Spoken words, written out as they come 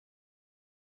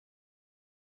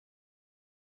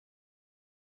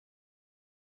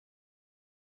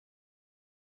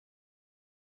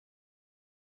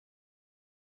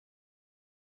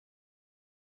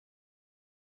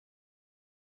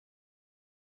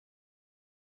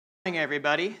Good morning,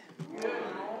 everybody. Good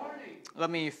morning. Let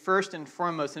me first and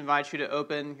foremost invite you to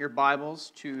open your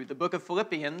Bibles to the book of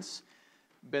Philippians.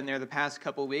 We've been there the past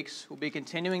couple weeks. We'll be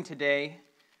continuing today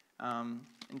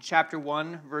in chapter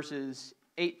 1, verses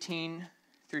 18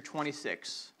 through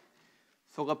 26.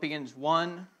 Philippians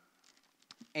 1,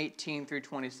 18 through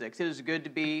 26. It is good to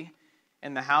be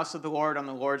in the house of the Lord on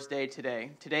the Lord's Day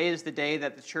today. Today is the day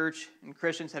that the church and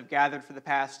Christians have gathered for the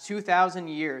past 2,000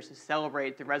 years to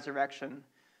celebrate the resurrection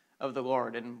of the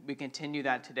Lord, and we continue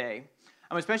that today.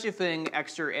 I'm especially feeling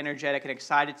extra energetic and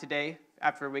excited today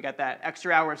after we got that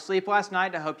extra hour of sleep last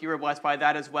night. I hope you were blessed by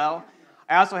that as well.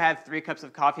 I also had 3 cups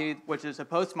of coffee, which is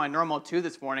opposed to my normal 2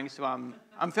 this morning, so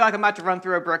I feel like I'm about to run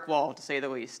through a brick wall, to say the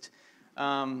least.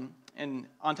 And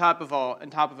on top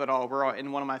of it all, we're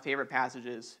in one of my favorite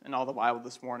passages in all the Bible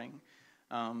this morning.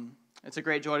 It's a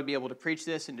great joy to be able to preach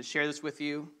this and to share this with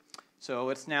you. So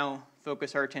let's now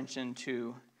focus our attention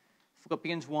to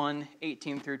Philippians 1,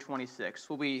 18 through 26.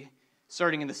 We'll be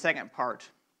starting in the second part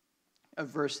of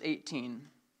verse 18.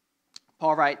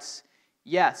 Paul writes,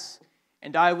 "Yes,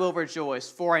 and I will rejoice,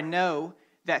 for I know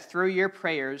that through your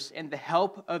prayers and the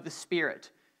help of the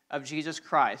Spirit of Jesus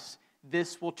Christ,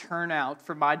 this will turn out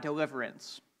for my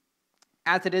deliverance.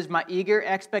 As it is my eager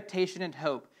expectation and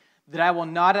hope that I will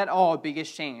not at all be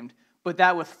ashamed, but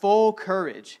that with full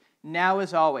courage, now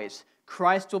as always,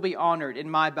 Christ will be honored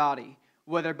in my body,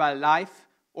 whether by life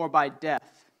or by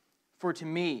death. For to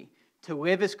me, to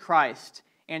live is Christ,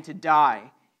 and to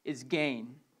die is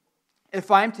gain.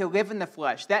 If I am to live in the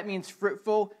flesh, that means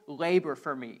fruitful labor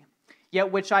for me.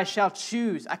 Yet which I shall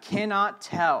choose, I cannot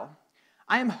tell.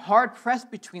 I am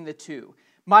hard-pressed between the two.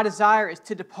 My desire is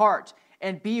to depart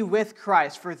and be with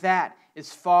Christ, for that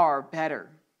is far better.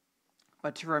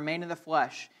 But to remain in the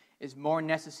flesh is more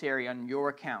necessary on your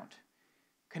account.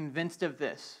 Convinced of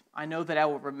this, I know that I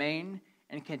will remain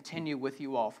and continue with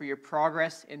you all for your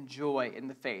progress and joy in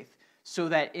the faith, so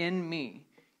that in me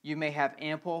you may have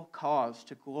ample cause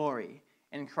to glory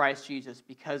in Christ Jesus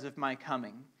because of my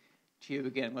coming to you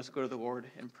again." Let's go to the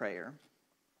Lord in prayer.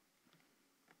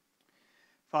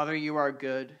 Father, you are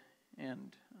good,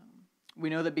 and we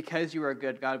know that because you are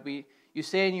good, God, you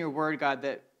say in your word, God,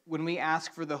 that when we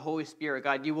ask for the Holy Spirit,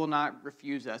 God, you will not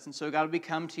refuse us. And so, God, we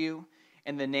come to you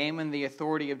in the name and the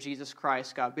authority of Jesus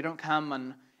Christ, God. We don't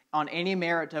come on any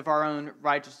merit of our own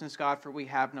righteousness, God, for we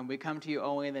have none. We come to you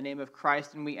only in the name of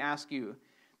Christ, and we ask you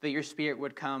that your Spirit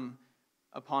would come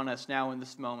upon us now in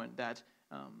this moment, that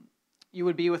you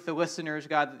would be with the listeners,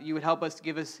 God, that you would help us,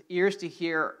 give us ears to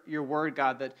hear your word,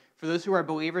 God, that for those who are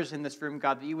believers in this room,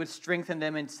 God, that you would strengthen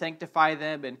them and sanctify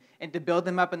them and to build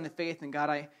them up in the faith. And God,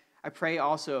 I pray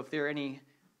also if there are any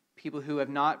people who have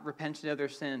not repented of their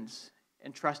sins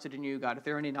and trusted in you, God, if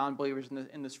there are any non-believers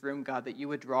in this room, God, that you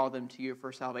would draw them to you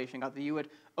for salvation, God, that you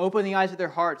would open the eyes of their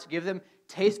hearts, give them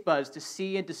taste buds to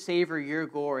see and to savor your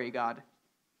glory, God.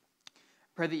 I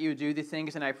pray that you would do these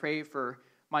things, and I pray for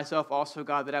myself also,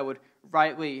 God, that I would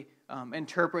rightly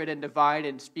interpret and divide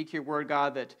and speak your word,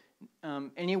 God, that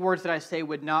any words that I say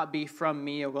would not be from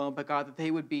me alone, but God, that they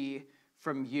would be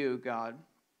from you, God.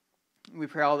 We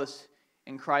pray all this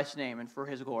in Christ's name and for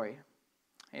his glory.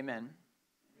 Amen.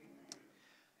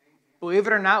 Believe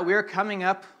it or not, we are coming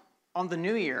up on the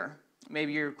new year.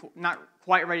 Maybe you're not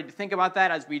quite ready to think about that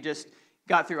as we just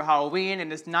got through Halloween,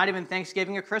 and it's not even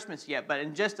Thanksgiving or Christmas yet, but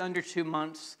in just under 2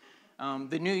 months,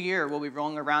 the new year will be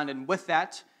rolling around, and with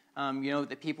that,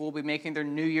 the people will be making their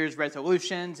New Year's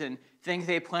resolutions and things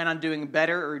they plan on doing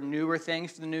better or newer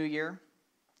things for the new year.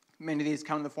 Many of these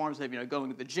come in the forms of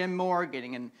going to the gym more,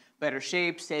 getting in better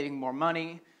shape, saving more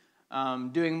money,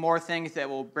 doing more things that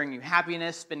will bring you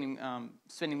happiness, spending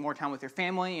more time with your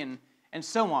family, and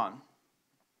so on.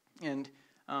 And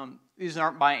these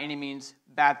aren't by any means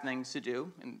bad things to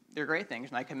do, and they're great things,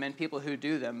 and I commend people who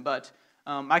do them. But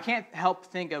I can't help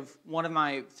think of one of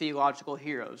my theological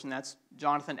heroes, and that's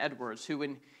Jonathan Edwards, who,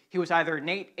 when he was either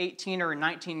 18 or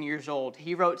 19 years old,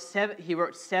 he wrote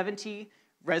 70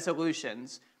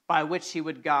 resolutions by which he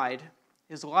would guide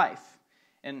his life.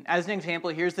 And as an example,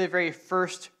 here's the very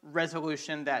first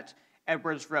resolution that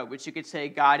Edwards wrote, which you could say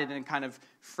guided and kind of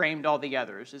framed all the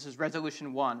others. This is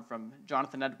resolution 1 from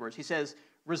Jonathan Edwards. He says,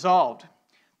 "Resolved,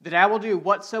 that I will do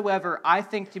whatsoever I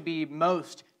think to be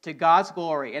most to God's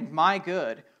glory and my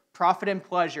good, profit and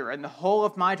pleasure, and the whole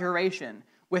of my duration,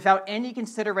 without any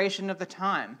consideration of the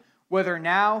time, whether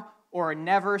now or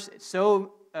never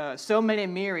so many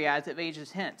myriads of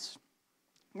ages hence.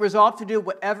 Resolved to do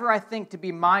whatever I think to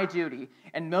be my duty,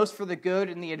 and most for the good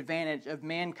and the advantage of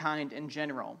mankind in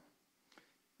general."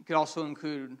 You could also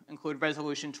include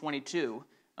resolution 22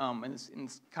 in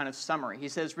this kind of summary. He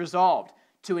says, "Resolved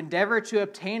to endeavor to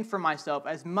obtain for myself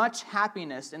as much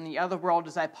happiness in the other world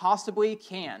as I possibly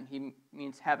can," he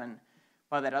means heaven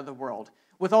by that other world,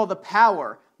 "with all the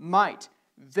power, might,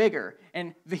 vigor,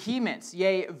 and vehemence,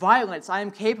 yea, violence I am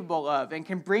capable of, and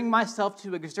can bring myself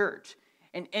to exert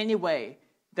in any way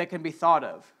that can be thought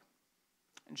of."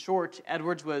 In short,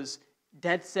 Edwards was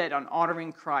dead set on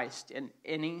honoring Christ in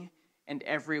any and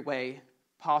every way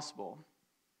possible.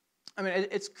 I mean,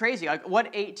 it's crazy. Like,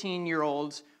 what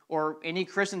 18-year-olds or any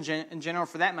Christians in general,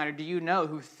 for that matter, do you know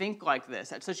who think like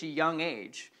this at such a young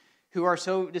age, who are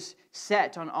so just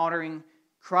set on honoring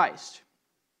Christ?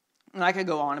 And I could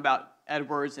go on about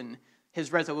Edwards and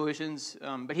his resolutions,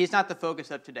 but he's not the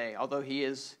focus of today, although he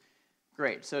is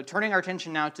great. So turning our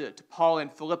attention now to Paul in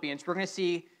Philippians, we're going to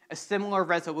see a similar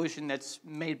resolution that's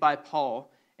made by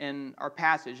Paul in our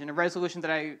passage, and a resolution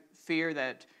that I fear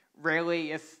that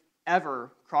rarely, if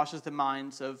ever, crosses the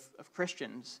minds of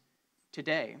Christians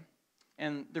today.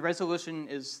 And the resolution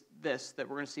is this that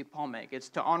we're going to see Paul make. It's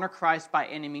to honor Christ by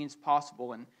any means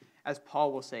possible, and as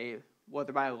Paul will say,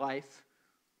 whether by life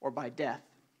or by death.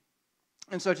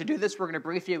 And so to do this, we're going to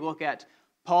briefly look at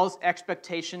Paul's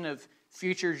expectation of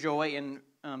future joy in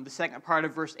the second part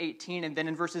of verse 18, and then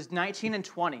in verses 19 and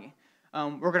 20,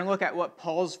 we're going to look at what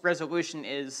Paul's resolution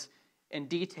is in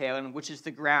detail, and which is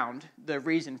the ground, the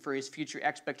reason for his future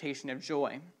expectation of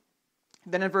joy.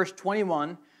 Then in verse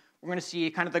 21, we're going to see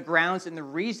kind of the grounds and the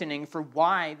reasoning for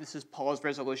why this is Paul's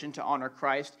resolution to honor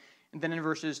Christ. And then in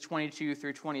verses 22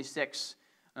 through 26,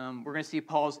 we're going to see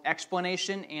Paul's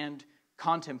explanation and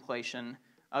contemplation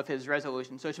of his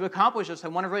resolution. So to accomplish this, I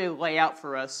want to really lay out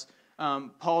for us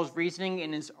Paul's reasoning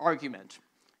and his argument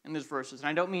in those verses. And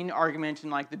I don't mean argument in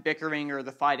like the bickering or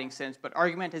the fighting sense, but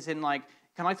argument is in like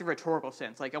kind of like the rhetorical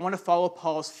sense. Like I want to follow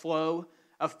Paul's flow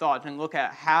of thought and look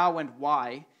at how and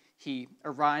why he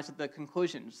arrives at the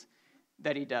conclusions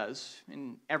that he does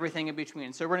and everything in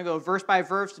between. So we're going to go verse by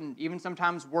verse and even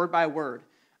sometimes word by word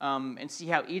and see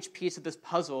how each piece of this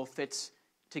puzzle fits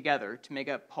together to make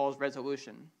up Paul's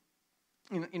resolution.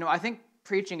 You know, I think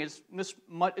preaching is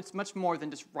it's much more than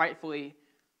just rightfully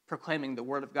proclaiming the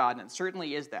Word of God, and it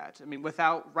certainly is that. I mean,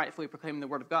 without rightfully proclaiming the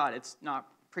Word of God, it's not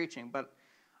preaching. But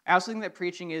I also think that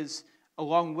preaching is,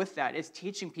 along with that, it's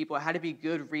teaching people how to be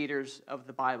good readers of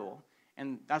the Bible.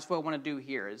 And that's what I want to do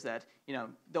here, is that, you know,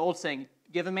 the old saying,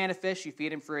 give a man a fish, you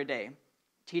feed him for a day.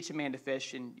 Teach a man to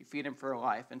fish, and you feed him for a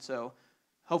life. And so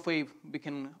hopefully we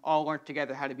can all learn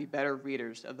together how to be better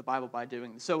readers of the Bible by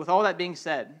doing this. So with all that being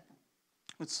said,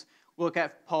 let's look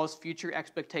at Paul's future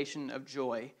expectation of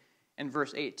joy in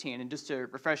verse 18. And just to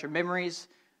refresh our memories,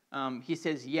 he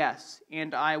says, yes,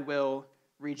 and I will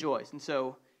rejoice. And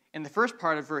so in the first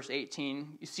part of verse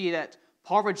 18, you see that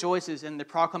Paul rejoices in the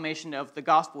proclamation of the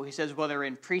gospel. He says, whether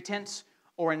in pretense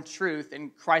or in truth,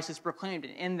 and Christ is proclaimed,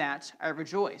 and in that I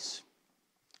rejoice.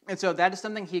 And so that is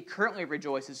something he currently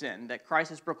rejoices in, that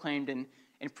Christ is proclaimed in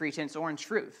pretense or in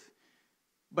truth.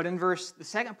 But in the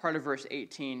second part of verse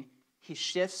 18, he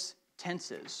shifts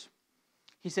tenses.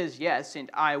 He says, yes, and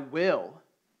I will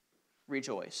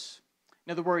rejoice.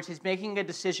 In other words, he's making a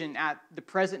decision at the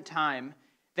present time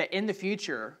that in the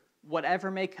future, whatever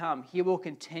may come, he will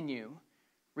continue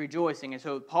rejoicing. And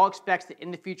so Paul expects that in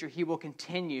the future he will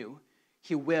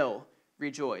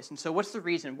rejoice. And so what's the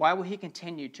reason? Why will he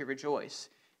continue to rejoice?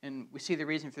 And we see the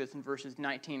reason for this in verses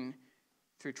 19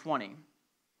 through 20.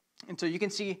 And so you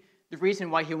can see the reason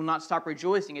why he will not stop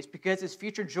rejoicing is because his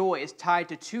future joy is tied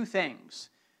to two things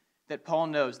that Paul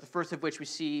knows, the first of which we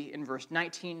see in verse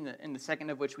 19, and the second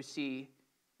of which we see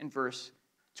in verse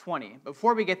 20. But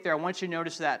before we get there, I want you to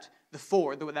notice that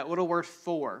that little word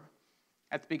for,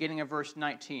 at the beginning of verse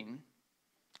 19.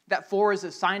 That for is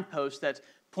a signpost that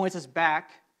points us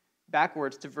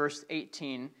backwards to verse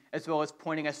 18, as well as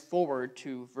pointing us forward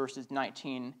to verses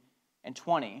 19 and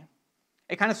 20.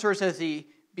 It kind of serves as the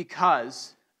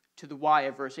because to the why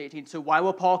of verse 18. So why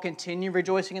will Paul continue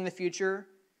rejoicing in the future?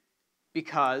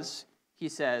 Because, he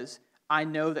says, I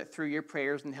know that through your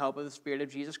prayers and the help of the Spirit of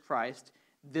Jesus Christ,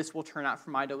 this will turn out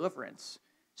for my deliverance.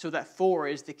 So that for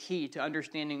is the key to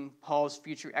understanding Paul's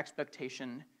future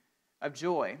expectation of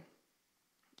joy.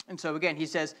 And so again, he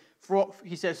says,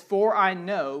 for I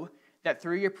know that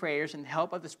through your prayers and the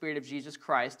help of the Spirit of Jesus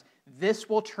Christ, this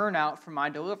will turn out for my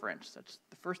deliverance. That's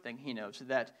the first thing he knows,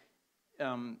 that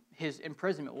his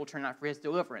imprisonment will turn out for his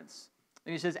deliverance.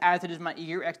 And he says, as it is my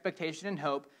eager expectation and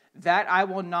hope, that I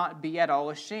will not be at all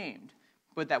ashamed,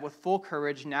 but that with full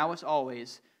courage, now as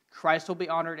always, Christ will be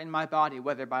honored in my body,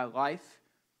 whether by life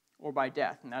or by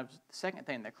death. And that's the second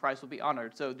thing, that Christ will be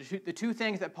honored. So the two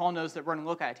things that Paul knows that we're going to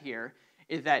look at here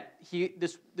is that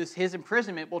his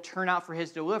imprisonment will turn out for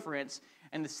his deliverance.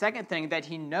 And the second thing that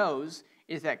he knows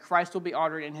is that Christ will be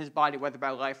honored in his body, whether by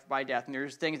life or by death. And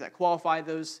there's things that qualify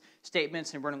those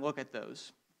statements, and we're going to look at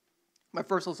those. But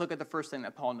first, let's look at the first thing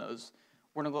that Paul knows.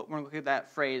 We're going to look at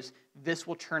that phrase, this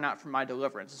will turn out for my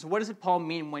deliverance. So what does Paul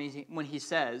mean when he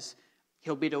says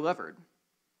he'll be delivered?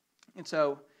 And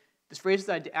so this phrase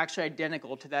is actually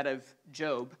identical to that of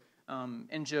Job.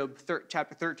 In Job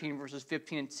chapter 13, verses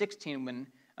 15 and 16,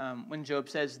 when Job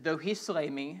says, though he slay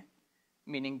me,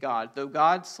 meaning God, though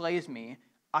God slays me,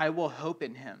 I will hope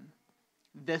in him.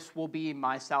 This will be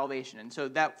my salvation. And so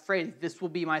that phrase, this will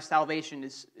be my salvation,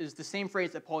 is the same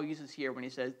phrase that Paul uses here when he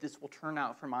says, this will turn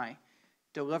out for my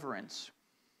deliverance.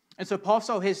 And so Paul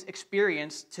saw his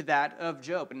experience to that of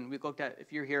Job. And we looked at,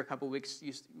 if you're here a couple of weeks,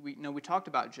 we talked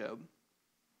about Job.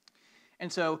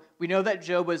 And so we know that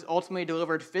Job was ultimately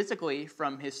delivered physically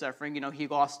from his suffering. He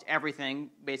lost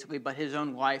everything, basically, but his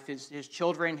own life, his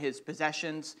children, his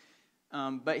possessions.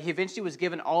 But he eventually was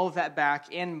given all of that back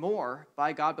and more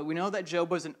by God. But we know that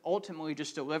Job wasn't ultimately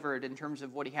just delivered in terms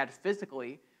of what he had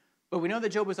physically. But we know that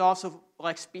Job was also,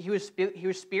 he was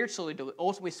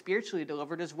ultimately spiritually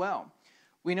delivered as well.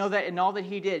 We know that in all that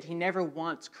he did, he never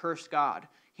once cursed God.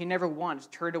 He never once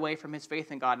turned away from his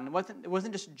faith in God. And it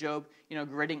wasn't just Job,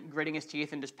 gritting his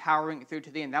teeth and just powering it through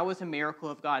to the end. That was a miracle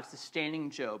of God sustaining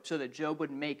Job so that Job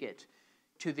would make it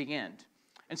to the end.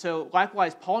 And so,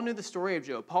 likewise, Paul knew the story of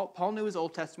Job. Paul knew his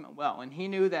Old Testament well, and he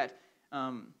knew that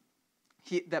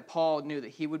Paul knew that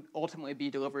he would ultimately be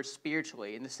delivered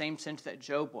spiritually in the same sense that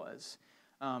Job was.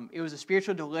 It was a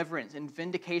spiritual deliverance and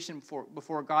vindication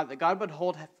before God, that God would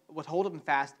hold him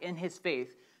fast in his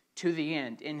faith to the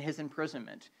end in his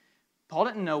imprisonment. Paul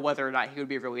didn't know whether or not he would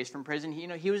be released from prison. He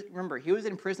was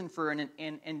in prison for an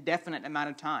indefinite amount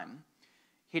of time.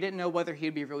 He didn't know whether he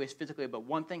would be released physically, but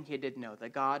one thing he did know,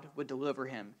 that God would deliver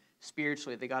him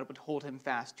spiritually, that God would hold him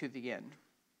fast to the end.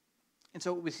 And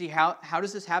so we see how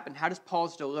does this happen? How does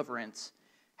Paul's deliverance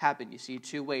happen? You see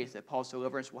two ways that Paul's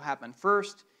deliverance will happen.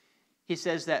 First, he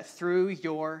says that through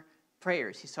your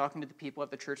prayers. He's talking to the people at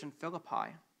the church in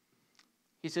Philippi.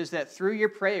 He says that through your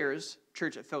prayers,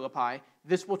 church at Philippi,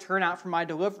 this will turn out for my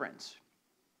deliverance.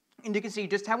 And you can see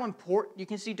just how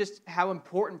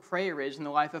important prayer is in the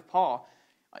life of Paul.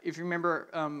 If you remember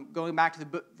going back to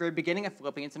the very beginning of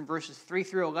Philippians in verses 3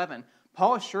 through 11,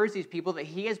 Paul assures these people that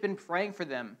he has been praying for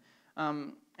them.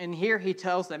 And here he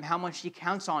tells them how much he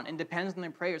counts on and depends on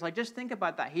their prayers. Just think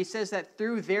about that. He says that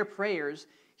through their prayers,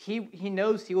 he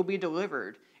knows he will be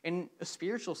delivered in a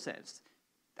spiritual sense.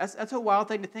 That's a wild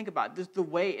thing to think about. Just the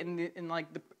way and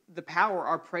the power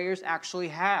our prayers actually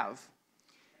have.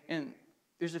 And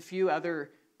there's a few other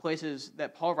places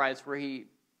that Paul writes where he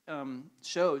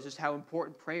shows just how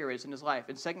important prayer is in his life.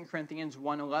 In 2 Corinthians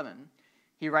 1:11,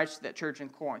 he writes to that church in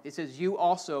Corinth. He says, "You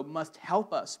also must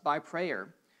help us by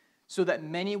prayer, so that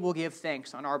many will give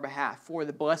thanks on our behalf for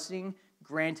the blessing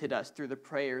granted us through the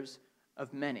prayers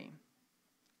of many."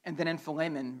 And then in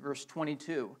Philemon, verse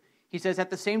 22, he says, "At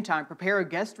the same time, prepare a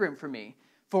guest room for me,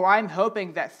 for I am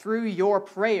hoping that through your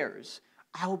prayers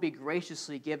I will be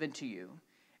graciously given to you."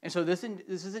 And so this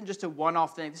isn't just a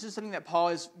one-off thing. This is something that Paul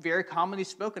is very commonly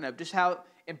spoken of, just how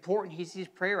important he sees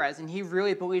prayer as. And he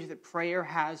really believes that prayer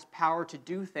has power to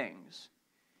do things.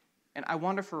 And I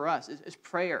wonder for us, is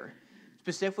prayer,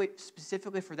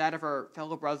 specifically for that of our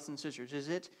fellow brothers and sisters, is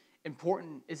it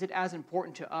as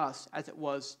important to us as it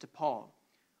was to Paul?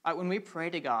 When we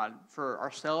pray to God for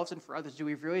ourselves and for others, do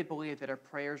we really believe that our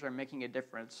prayers are making a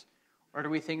difference? Or do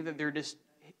we think that they're just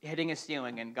hitting a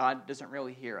ceiling and God doesn't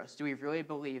really hear us? Do we really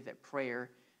believe that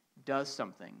prayer does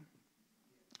something?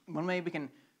 One way we can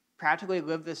practically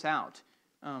live this out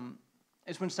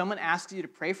is when someone asks you to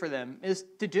pray for them, is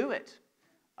to do it.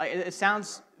 It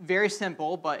sounds very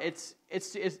simple, but it's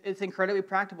incredibly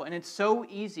practical, and it's so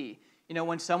easy.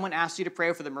 When someone asks you to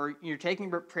pray for them, or you're taking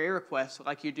prayer requests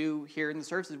like you do here in the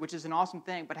services, which is an awesome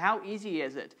thing, but how easy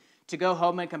is it to go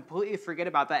home and completely forget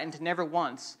about that and to never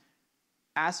once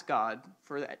ask God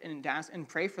for that and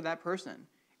pray for that person?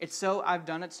 I've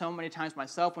done it so many times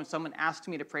myself. When someone asks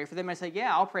me to pray for them, I say,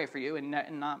 "Yeah, I'll pray for you,"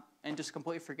 and just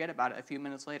completely forget about it a few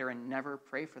minutes later and never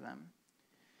pray for them.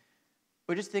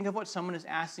 But just think of what someone is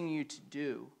asking you to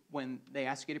do when they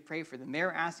ask you to pray for them.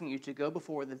 They're asking you to go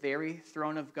before the very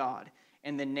throne of God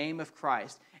in the name of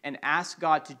Christ and ask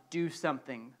God to do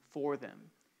something for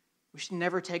them. We should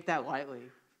never take that lightly.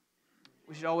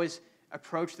 We should always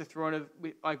approach the throne of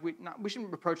we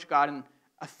shouldn't approach God in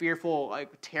a fearful,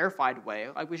 terrified way.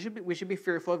 We should be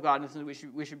fearful of God, and we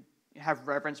should have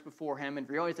reverence before Him and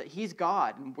realize that He's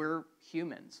God and we're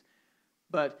humans.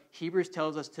 But Hebrews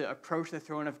tells us to approach the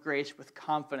throne of grace with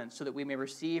confidence so that we may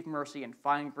receive mercy and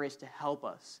find grace to help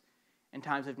us in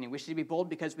times of need. We should be bold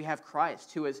because we have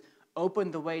Christ, who has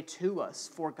opened the way to us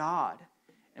for God,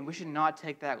 and we should not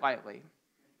take that lightly.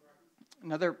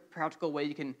 Another practical way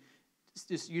you can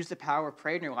just use the power of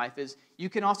prayer in your life is you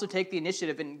can also take the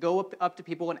initiative and go up to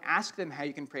people and ask them how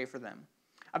you can pray for them.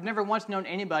 I've never once known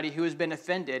anybody who has been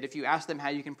offended if you ask them how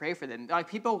you can pray for them. Like,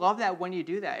 people love that when you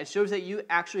do that. It shows that you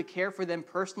actually care for them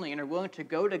personally and are willing to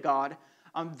go to God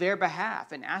on their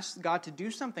behalf and ask God to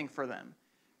do something for them.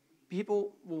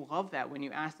 People will love that when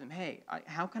you ask them, hey,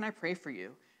 how can I pray for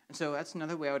you? And so that's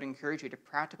another way I would encourage you to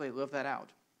practically live that out.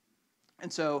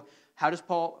 And so how does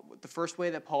Paul, the first way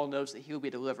that Paul knows that he will be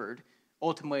delivered,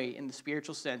 ultimately in the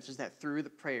spiritual sense, is that through the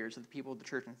prayers of the people of the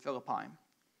church in Philippi.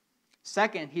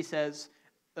 Second, he says,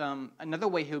 another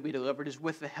way he'll be delivered is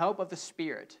with the help of the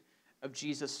Spirit of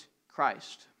Jesus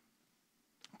Christ.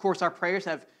 Of course, our prayers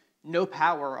have no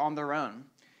power on their own,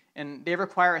 and they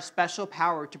require a special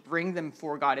power to bring them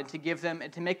before God and to give them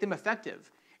and to make them effective.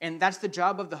 And that's the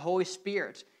job of the Holy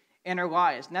Spirit in our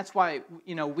lives. And that's why,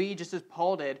 we, just as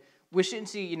Paul did, we shouldn't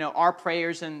see, our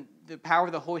prayers and the power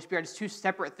of the Holy Spirit as two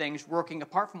separate things working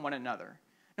apart from one another.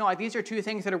 No, these are two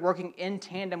things that are working in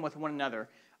tandem with one another.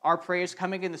 Our prayers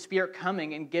coming and the Spirit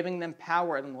coming and giving them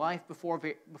power and life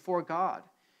before God.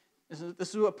 This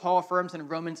is what Paul affirms in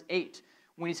Romans 8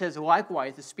 when he says,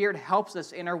 likewise, the Spirit helps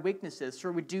us in our weaknesses,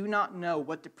 for we do not know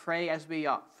what to pray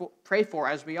for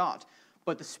as we ought.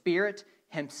 But the Spirit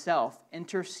himself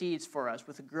intercedes for us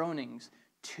with groanings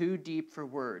too deep for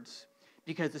words,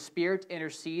 because the Spirit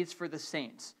intercedes for the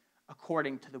saints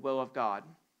according to the will of God.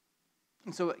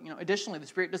 And so, additionally, the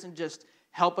Spirit doesn't just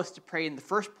help us to pray in the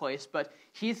first place, but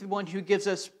he's the one who gives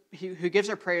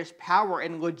our prayers power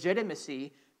and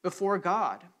legitimacy before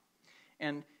God.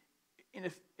 And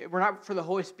if it were not for the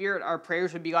Holy Spirit, our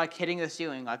prayers would be like hitting the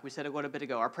ceiling, like we said a little bit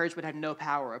ago. Our prayers would have no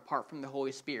power apart from the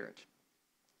Holy Spirit.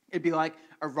 It'd be like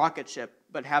a rocket ship,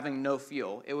 but having no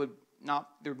fuel. There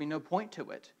would be no point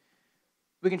to it.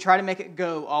 We can try to make it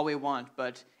go all we want,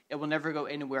 but it will never go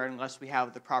anywhere unless we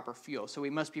have the proper fuel. So we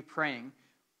must be praying.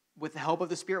 With the help of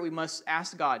the Spirit, we must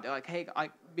ask God,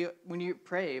 when you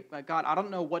pray, God, I don't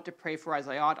know what to pray for as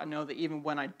I ought. I know that even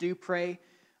when I do pray,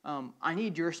 I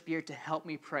need your Spirit to help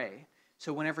me pray.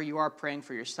 So whenever you are praying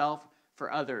for yourself,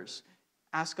 for others,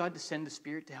 ask God to send the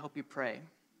Spirit to help you pray.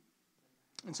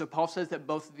 And so Paul says that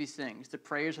both of these things, the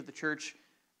prayers of the church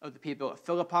of the people at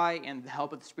Philippi and the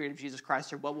help of the Spirit of Jesus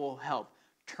Christ, are what will help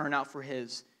turn out for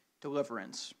his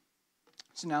deliverance.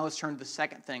 So now let's turn to the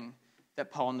second thing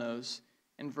that Paul knows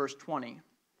in verse 20.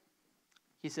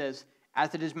 He says,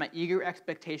 as it is my eager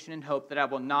expectation and hope that I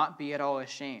will not be at all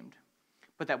ashamed,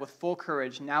 but that with full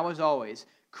courage, now as always,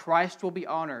 Christ will be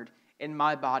honored in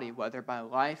my body, whether by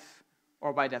life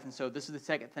or by death. And so this is the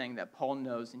second thing that Paul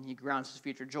knows, and he grounds his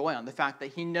future joy on the fact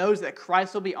that he knows that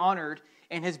Christ will be honored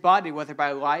in his body, whether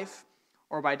by life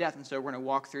or by death. And so we're going to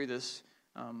walk through this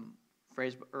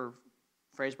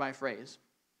phrase by phrase.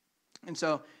 And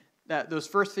so those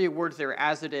first three words there,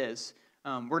 as it is,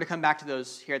 we're going to come back to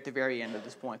those here at the very end of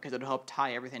this point because it'll help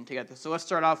tie everything together. So let's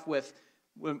start off with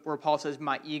where Paul says,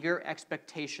 my eager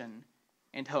expectation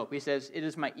and hope. He says, it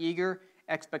is my eager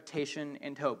expectation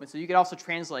and hope. And so you could also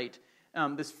translate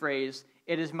this phrase,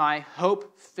 it is my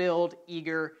hope-filled,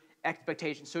 eager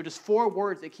expectation. So just four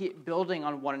words that keep building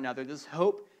on one another. This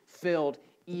hope-filled,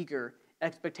 eager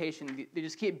expectation. They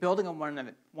just keep building on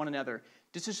one another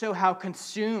just to show how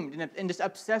consumed and just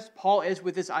obsessed Paul is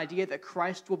with this idea that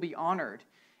Christ will be honored.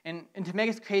 And to make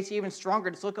his case even stronger,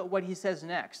 just look at what he says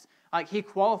next. Like, he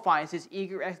qualifies his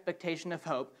eager expectation of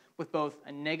hope with both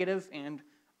a negative and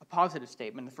a positive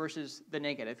statement. The first is the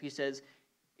negative. He says,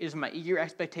 it is my eager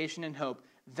expectation and hope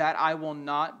that I will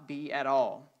not be at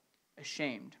all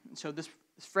ashamed. And so this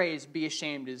phrase, be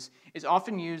ashamed, is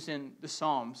often used in the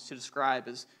Psalms to describe,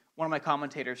 as one of my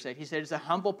commentators said, he said, it's a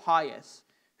humble pious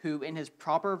who in his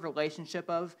proper relationship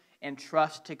of and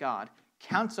trust to God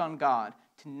counts on God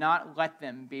to not let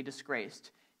them be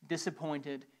disgraced,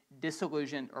 disappointed,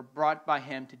 disillusioned, or brought by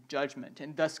him to judgment,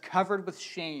 and thus covered with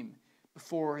shame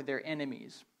before their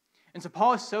enemies. And so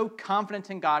Paul is so confident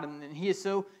in God, and he is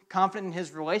so confident in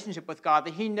his relationship with God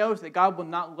that he knows that God will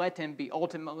not let him be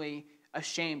ultimately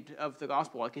ashamed of the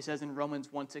gospel. Like he says in Romans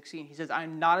 1:16, he says, I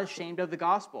am not ashamed of the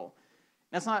gospel.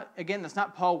 That's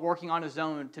not Paul working on his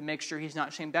own to make sure he's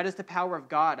not shamed. That is the power of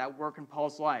God at work in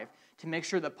Paul's life to make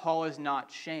sure that Paul is not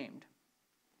shamed.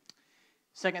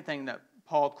 Second thing that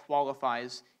Paul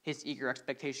qualifies his eager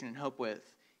expectation and hope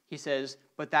with, he says,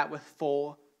 but that with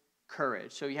full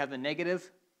courage. So you have the negative,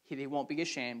 he won't be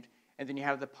ashamed, and then you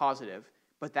have the positive,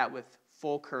 but that with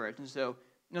full courage. And so,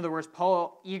 in other words,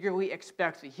 Paul eagerly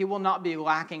expects that he will not be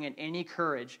lacking in any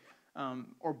courage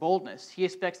or boldness. He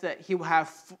expects that he will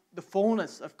have the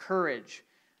fullness of courage,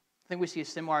 think we see a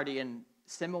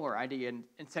similar idea in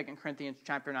 2 Corinthians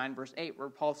chapter 9, verse 8, where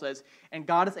Paul says, "And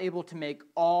God is able to make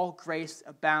all grace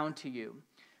abound to you,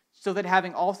 so that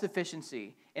having all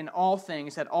sufficiency in all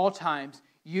things at all times,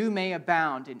 you may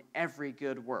abound in every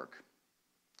good work."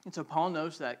 And so Paul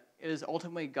knows that it is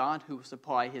ultimately God who will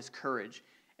supply his courage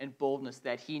and boldness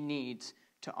that he needs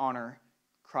to honor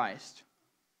Christ.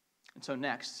 And so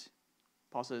next,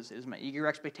 Paul says, "It is my eager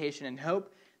expectation and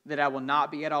hope that I will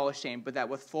not be at all ashamed, but that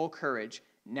with full courage,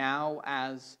 now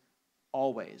as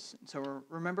always." And so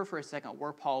remember for a second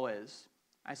where Paul is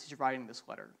as he's writing this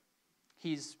letter.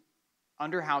 He's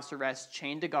under house arrest,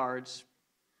 chained to guards,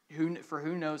 for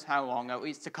who knows how long, at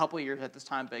least a couple of years at this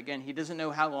time. But again, he doesn't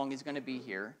know how long he's going to be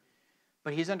here.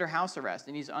 But he's under house arrest,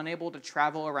 and he's unable to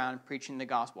travel around preaching the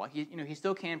gospel. He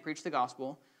still can preach the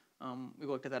gospel. We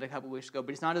looked at that a couple of weeks ago,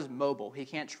 but he's not as mobile. He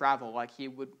can't travel like he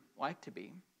would like to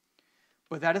be.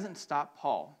 But that doesn't stop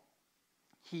Paul.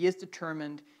 He is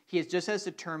determined. He is just as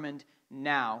determined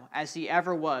now as he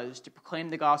ever was to proclaim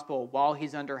the gospel while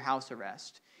he's under house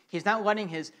arrest. He's not letting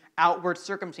his outward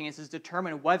circumstances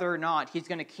determine whether or not he's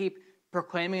going to keep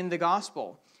proclaiming the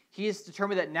gospel. He is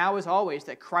determined that now as always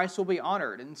that Christ will be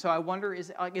honored. And so I wonder, is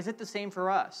it the same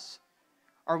for us?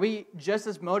 Are we just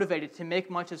as motivated to make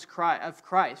much of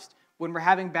Christ when we're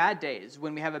having bad days,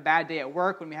 when we have a bad day at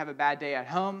work, when we have a bad day at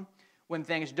home, when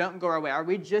things don't go our way? Are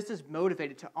we just as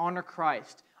motivated to honor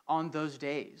Christ on those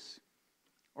days?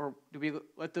 Or do we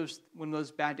let when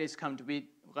those bad days come, do we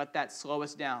let that slow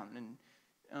us down? And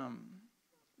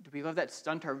do we let that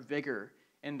stunt our vigor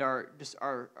and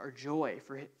our joy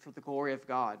for the glory of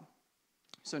God?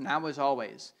 So now as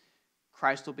always,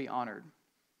 Christ will be honored.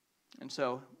 And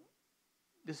so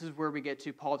this is where we get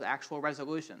to Paul's actual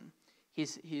resolution.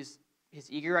 His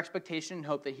eager expectation and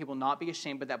hope that he will not be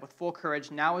ashamed, but that with full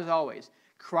courage, now as always,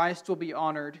 Christ will be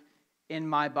honored in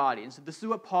my body. And so this is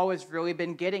what Paul has really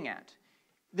been getting at.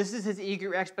 This is his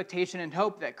eager expectation and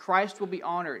hope that Christ will be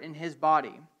honored in his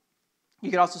body. You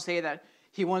could also say that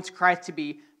he wants Christ to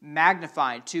be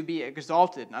magnified, to be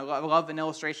exalted. And I love an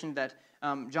illustration that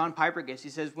John Piper gives. He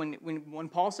says when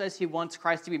Paul says he wants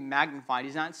Christ to be magnified,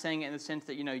 he's not saying it in the sense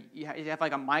that you have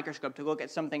like a microscope to look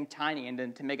at something tiny and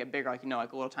then to make it bigger, like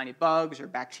little tiny bugs or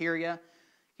bacteria.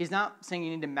 He's not saying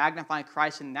you need to magnify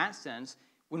Christ in that sense.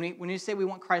 When you say we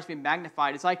want Christ to be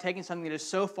magnified, it's like taking something that is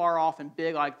so far off and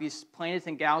big, like these planets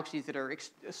and galaxies that are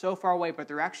so far away, but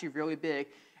they're actually really big.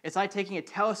 It's like taking a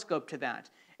telescope to that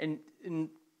and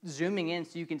zooming in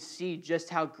so you can see just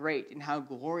how great and how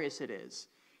glorious it is.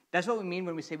 That's what we mean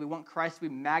when we say we want Christ to be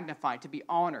magnified, to be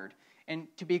honored, and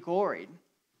to be gloried.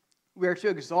 We are to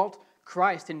exalt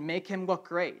Christ and make him look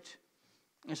great.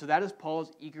 And so that is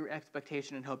Paul's eager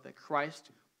expectation and hope that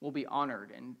Christ will be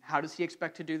honored. And how does he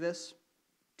expect to do this?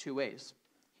 2 ways.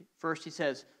 First, he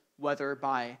says, whether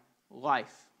by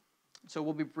life. So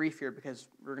we'll be brief here because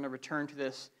we're going to return to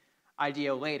this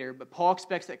idea later, but Paul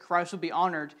expects that Christ will be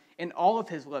honored in all of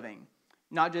his living,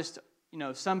 not just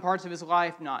some parts of his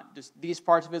life, not just these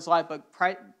parts of his life, but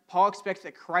Paul expects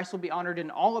that Christ will be honored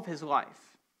in all of his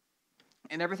life.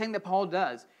 And everything that Paul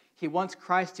does, he wants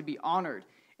Christ to be honored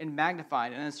and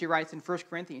magnified. And as he writes in 1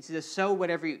 Corinthians, he says, "So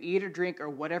whatever you eat or drink or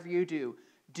whatever you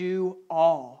do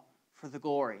all for the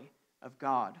glory of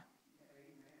God." Amen.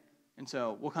 And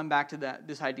so we'll come back to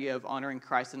this idea of honoring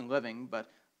Christ in living,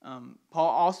 but Paul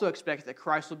also expects that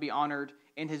Christ will be honored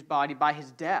in his body by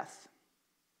his death.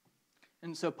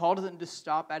 And so Paul doesn't just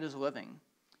stop at his living.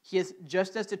 He is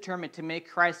just as determined to make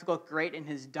Christ look great in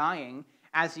his dying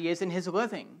as he is in his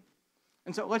living.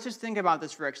 And so let's just think about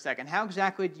this for a second. How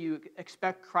exactly do you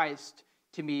expect Christ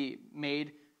to be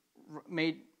made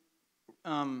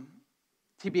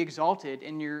to be exalted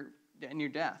in your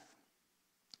death?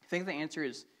 I think the answer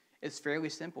is fairly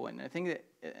simple. And I think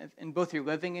that in both your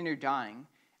living and your dying,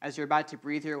 as you're about to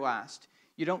breathe your last,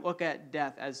 you don't look at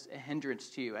death as a hindrance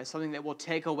to you, as something that will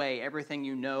take away everything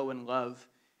you know and love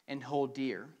and hold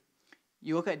dear.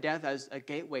 You look at death as a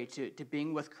gateway to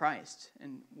being with Christ,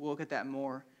 and we'll look at that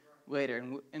more later.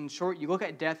 And in short, you look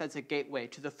at death as a gateway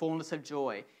to the fullness of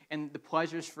joy and the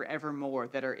pleasures forevermore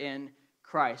that are in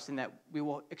Christ and that we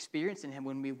will experience in him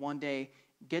when we one day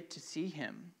get to see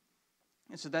him.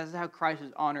 And so that is how Christ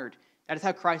is honored. That is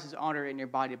how Christ is honored in your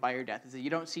body by your death, is that you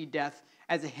don't see death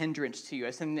as a hindrance to you,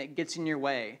 as something that gets in your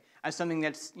way, as something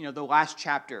that's the last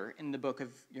chapter in the book of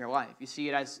your life. You see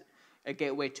it as a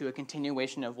gateway to a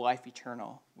continuation of life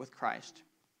eternal with Christ.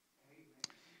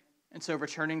 And so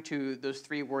returning to those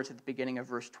 3 words at the beginning of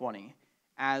verse 20,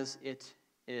 as it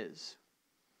is.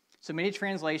 So many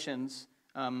translations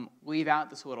leave out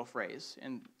this little phrase,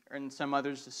 and some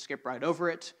others just skip right over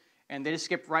it, And they just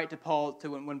skip right to Paul to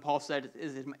when Paul said,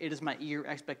 "It is my eager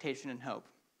expectation and hope."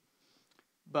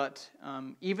 But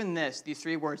even these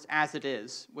three words, "as it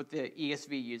is," what the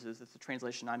ESV uses, that's the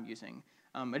translation I'm using,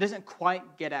 it doesn't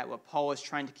quite get at what Paul is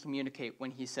trying to communicate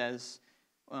when he says,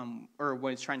 or what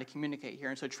he's trying to communicate here.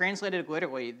 And so translated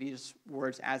literally, these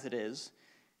words, "as it is,"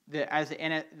 as the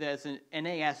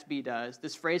NASB does,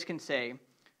 this phrase can say,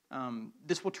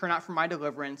 "This will turn out for my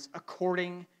deliverance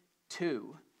according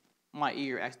to my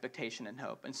eager expectation and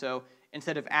hope." And so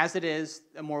instead of "as it is,"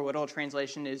 a more literal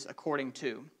translation is "according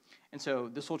to." And so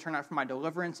this will turn out for my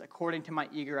deliverance according to my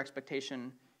eager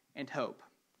expectation and hope.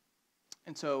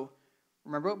 And so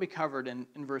remember what we covered in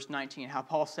verse 19, how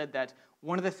Paul said that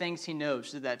one of the things he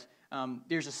knows is that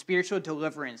there's a spiritual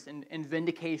deliverance and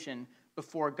vindication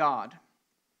before God.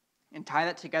 And tie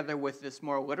that together with this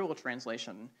more literal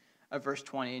translation of verse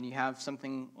 20, and you have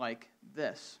something like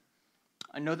this.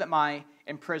 "I know that my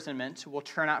imprisonment will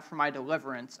turn out for my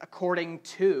deliverance according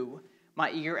to my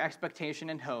eager expectation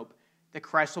and hope that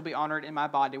Christ will be honored in my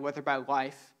body, whether by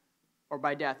life or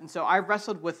by death." And so I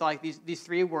wrestled with these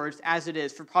three words, "as it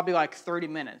is," for probably 30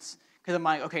 minutes. Because I'm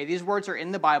like, okay, these words are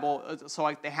in the Bible,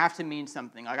 so they have to mean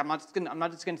something. I'm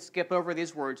not just gonna skip over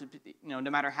these words, no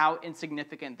matter how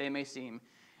insignificant they may seem.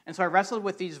 And so I wrestled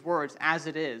with these words, "as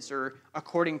it is," or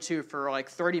 "according to," for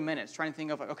 30 minutes, trying to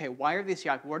think of, okay, why are these,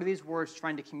 what are these words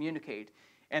trying to communicate?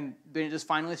 And then it just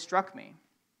finally struck me.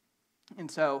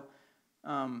 And so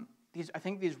I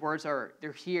think these words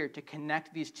they're here to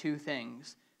connect these two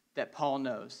things that Paul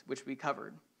knows, which we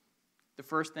covered. The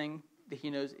first thing, that he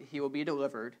knows he will be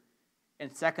delivered,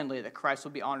 and secondly, that Christ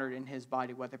will be honored in his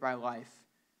body, whether by life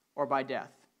or by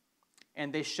death.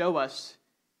 And they show us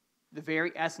the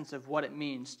very essence of what it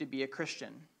means to be a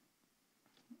Christian.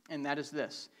 And that is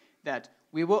this, that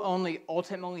we will only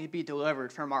ultimately be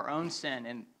delivered from our own sin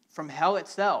and from hell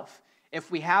itself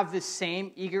if we have this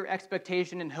same eager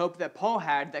expectation and hope that Paul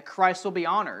had, that Christ will be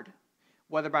honored,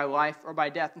 whether by life or by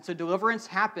death. And so deliverance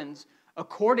happens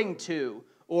according to,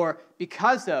 or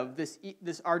because of,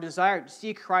 this our desire to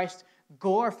see Christ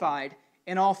glorified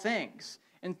in all things.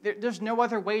 And there's no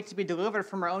other way to be delivered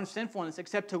from our own sinfulness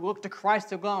except to look to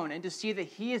Christ alone and to see that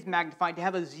he is magnified, to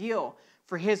have a zeal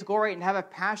for his glory and have a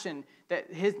passion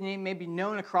that his name may be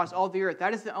known across all the earth.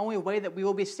 That is the only way that we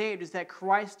will be saved, is that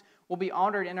Christ will be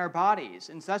honored in our bodies.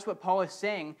 And so that's what Paul is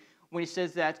saying when he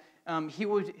says that he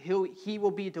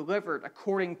will be delivered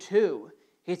according to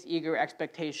his eager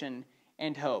expectation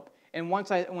and hope. And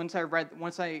once I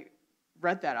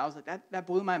read that, I was like, that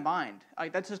blew my mind.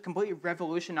 That just completely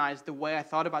revolutionized the way I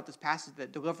thought about this passage,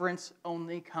 that deliverance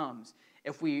only comes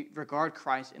if we regard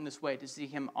Christ in this way, to see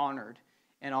him honored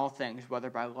in all things, whether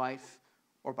by life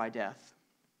or by death.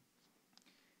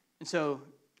 And so,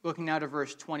 looking now to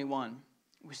verse 21,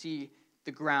 we see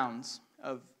the grounds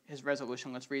of his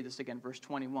resolution. Let's read this again, verse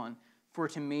 21. "For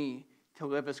to me, to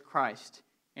live is Christ,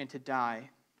 and to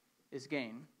die is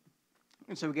gain."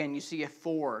 And so again, you see a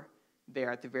 "for"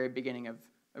 there at the very beginning of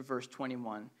verse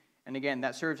 21. And again,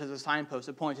 that serves as a signpost.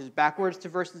 It points us backwards to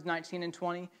verses 19 and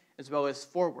 20, as well as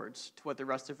forwards to what the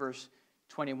rest of verse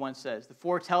 21 says. The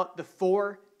for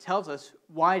tells us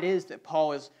why it is that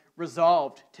Paul is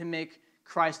resolved to make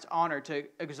Christ honored, to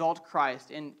exalt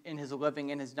Christ in his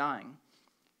living and his dying.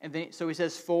 And then, so he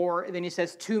says "for," and then he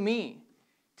says "to me,"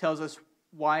 tells us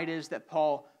why it is that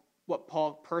what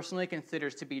Paul personally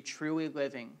considers to be truly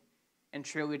living and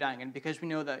truly dying. And because we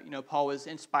know that Paul was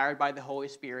inspired by the Holy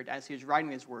Spirit as he was writing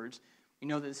these words, we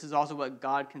know that this is also what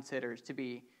God considers to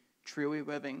be truly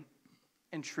living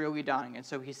and truly dying. And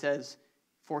so he says,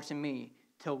 "For to me,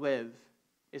 to live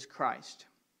is Christ."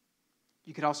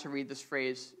 You could also read this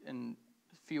phrase in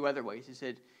a few other ways. He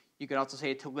said, you could also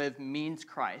say to live means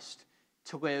Christ,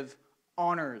 to live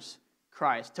honors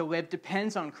Christ, to live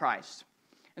depends on Christ.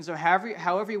 And so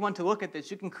however you want to look at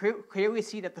this, you can clearly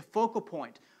see that the focal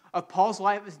point of Paul's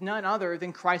life is none other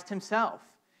than Christ himself.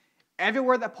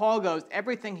 Everywhere that Paul goes,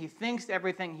 everything he thinks,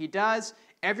 everything he does,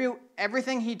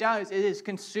 everything he does, it is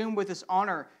consumed with this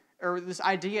honor, or this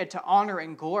idea to honor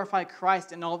and glorify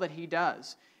Christ in all that he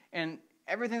does. And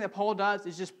everything that Paul does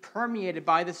is just permeated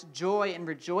by this joy and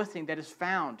rejoicing that is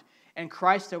found in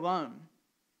Christ alone.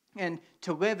 And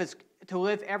to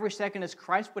live every second as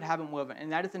Christ would have him live,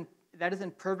 and that is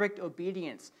in perfect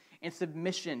obedience and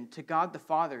submission to God the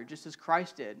Father, just as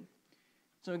Christ did.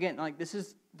 So again, this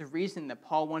is the reason that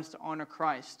Paul wants to honor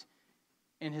Christ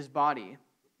in his body,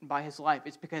 by his life.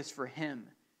 It's because for him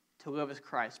to live as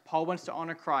Christ. Paul wants to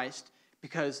honor Christ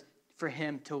because for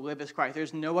him to live as Christ.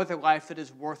 There's no other life that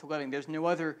is worth living. There's no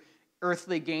other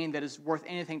earthly gain that is worth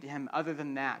anything to him other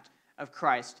than that of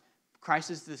Christ. Christ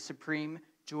is the supreme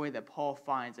joy that Paul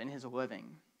finds in his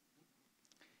living.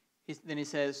 Then he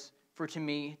says, for to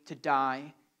me to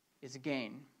die is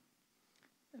gain.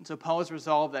 And so Paul has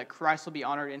resolved that Christ will be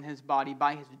honored in his body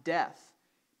by his death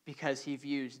because he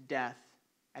views death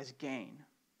as gain,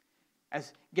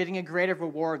 as getting a greater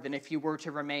reward than if he were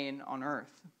to remain on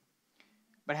earth.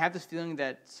 But I have this feeling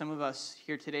that some of us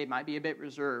here today might be a bit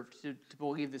reserved to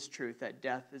believe this truth, that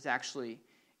death is actually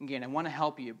gain. I want to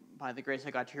help you by the grace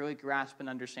of God to really grasp and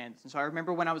understand this. And so I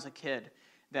remember when I was a kid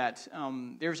that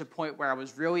there was a point where I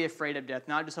was really afraid of death,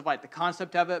 not just of like the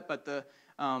concept of it, but there,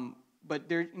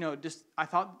 I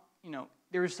thought,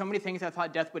 there were so many things I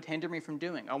thought death would hinder me from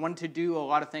doing. I wanted to do a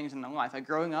lot of things in my life. Like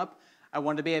growing up, I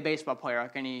wanted to be a baseball player,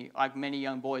 like many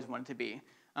young boys wanted to be.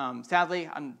 Sadly,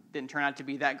 I didn't turn out to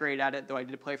be that great at it, though I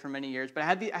did play for many years. But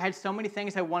I had so many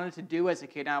things I wanted to do as a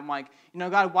kid. And I'm like,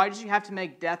 God, why did you have to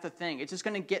make death a thing? It's just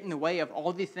going to get in the way of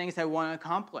all these things I want to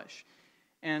accomplish.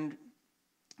 And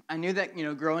I knew that,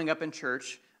 growing up in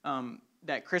church,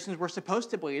 that Christians were supposed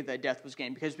to believe that death was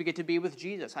gain because we get to be with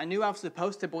Jesus. I knew I was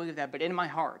supposed to believe that, but in my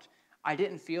heart, I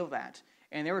didn't feel that.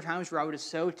 And there were times where I was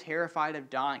so terrified of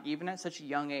dying, even at such a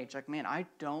young age. Like, man, I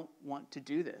don't want to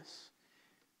do this.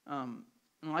 And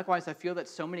likewise, I feel that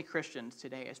so many Christians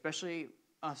today, especially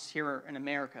us here in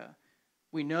America,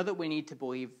 we know that we need to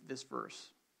believe this verse,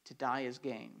 to die is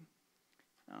gain,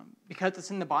 because it's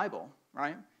in the Bible,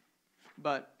 right?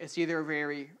 But it's either a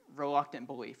very reluctant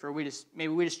belief, or maybe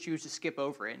we just choose to skip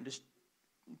over it and just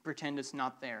pretend it's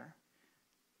not there.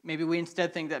 Maybe we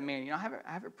instead think that, man, I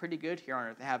have it pretty good here on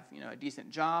earth. I have, a decent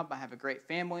job. I have a great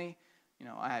family.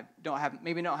 I don't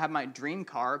have my dream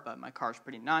car, but my car's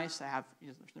pretty nice. I have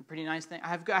some pretty nice things.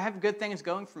 I have good things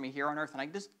going for me here on earth, and I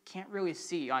just can't really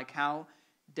see like how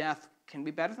death can be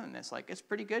better than this. Like, it's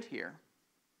pretty good here.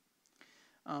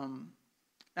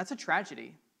 That's a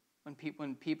tragedy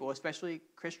when people, especially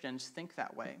Christians, think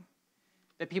that way.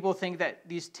 That people think that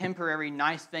these temporary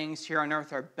nice things here on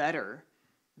earth are better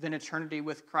than eternity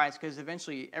with Christ, because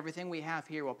eventually everything we have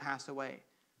here will pass away,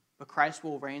 but Christ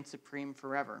will reign supreme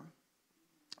forever.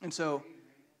 And so,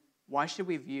 why should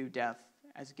we view death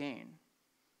as gain?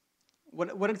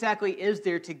 What exactly is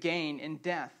there to gain in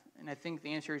death? And I think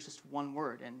the answer is just one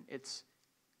word, and it's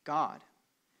God.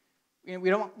 We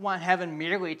don't want heaven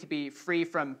merely to be free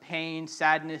from pain,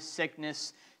 sadness,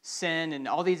 sickness, sin, and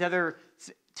all these other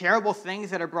terrible things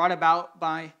that are brought about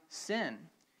by sin.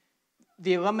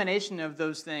 The elimination of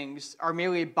those things are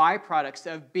merely byproducts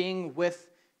of being with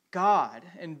God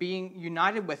and being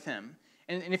united with Him.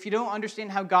 And if you don't understand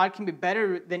how God can be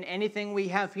better than anything we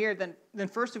have here, then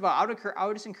first of all, I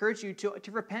would just encourage you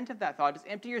to repent of that thought. Just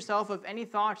empty yourself of any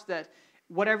thoughts that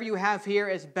whatever you have here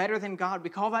is better than God. We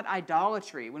call that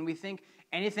idolatry. When we think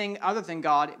anything other than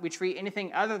God, we treat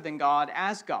anything other than God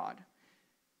as God.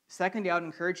 Secondly, I would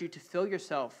encourage you to fill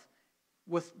yourself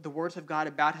with the words of God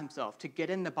about Himself, to get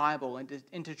in the Bible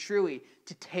and to truly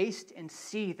to taste and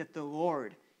see that the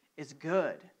Lord is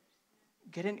good.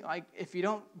 Get in, if you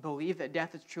don't believe that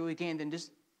death is truly gain, then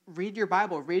just read your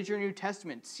Bible, read your New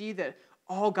Testament, see that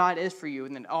all God is for you,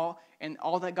 and then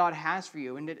all that God has for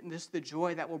you, and this is the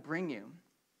joy that will bring you.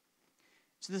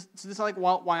 So this is like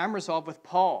why I'm resolved with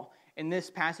Paul in this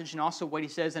passage, and also what he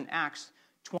says in Acts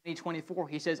 20:24.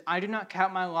 He says, "I do not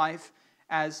count my life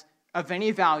as of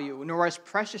any value, nor as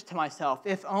precious to myself,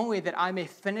 if only that I may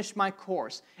finish my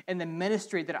course in the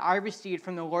ministry that I received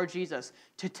from the Lord Jesus,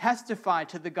 to testify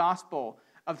to the gospel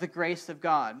of the grace of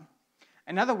God."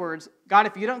 In other words,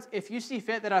 God, if you see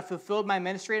fit that I've fulfilled my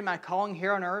ministry and my calling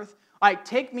here on earth,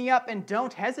 take me up and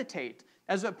don't hesitate.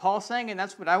 That's what Paul's saying, and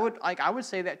that's what I would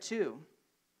say that too.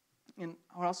 And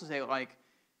I would also say,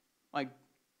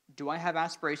 do I have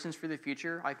aspirations for the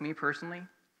future, like me personally?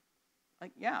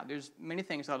 Yeah, there's many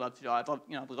things I'd love to do. I'd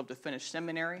love to finish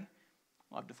seminary.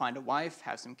 I'd love to find a wife,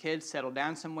 have some kids, settle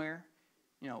down somewhere.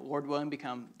 Lord willing,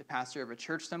 become the pastor of a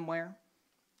church somewhere.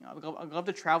 I'd love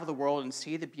to travel the world and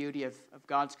see the beauty of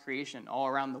God's creation all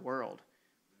around the world.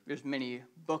 There's many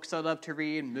books I'd love to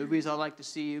read, movies I'd like to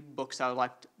see, books I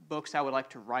would like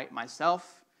to write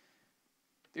myself.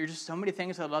 There's just so many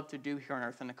things I'd love to do here on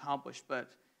earth and accomplish,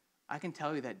 but I can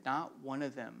tell you that not one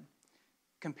of them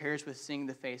compares with seeing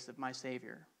the face of my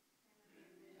Savior.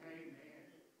 Amen.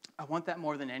 I want that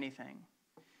more than anything.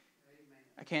 Amen.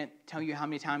 I can't tell you how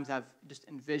many times I've just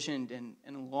envisioned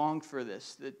and longed for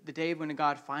this. The day when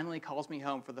God finally calls me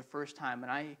home for the first time,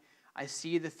 and I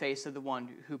see the face of the one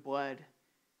who bled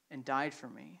and died for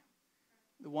me.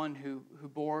 The one who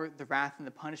bore the wrath and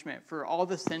the punishment for all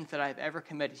the sins that I've ever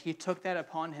committed. He took that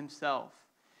upon Himself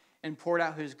and poured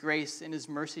out His grace and His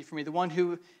mercy for me. The one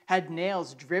who had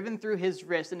nails driven through His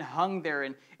wrist and hung there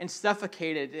and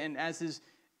suffocated, and as His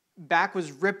back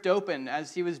was ripped open,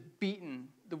 as He was beaten,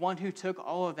 the one who took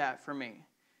all of that for me,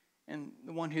 and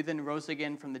the one who then rose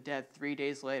again from the dead 3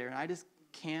 days later. And I just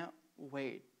can't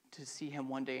wait to see him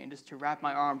one day and just to wrap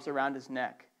my arms around his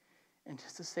neck and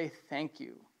just to say thank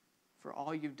you for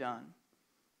all you've done.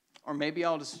 Or maybe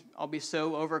I'll be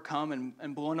so overcome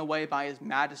and blown away by his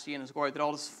majesty and his glory that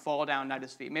I'll just fall down at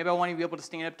his feet. Maybe I won't even be able to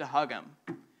stand up to hug him.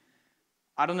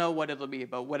 I don't know what it'll be,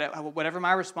 but whatever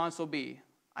my response will be,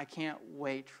 I can't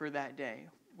wait for that day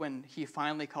when he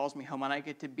finally calls me home and I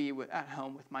get to be at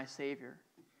home with my Savior.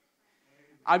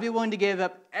 I'd be willing to give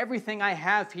up everything I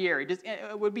have here.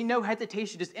 It would be no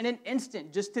hesitation, just in an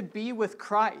instant, just to be with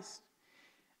Christ.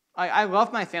 I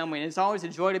love my family, and it's always a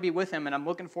joy to be with him, and I'm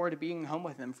looking forward to being home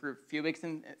with him for a few weeks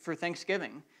for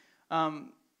Thanksgiving.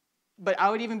 But I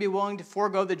would even be willing to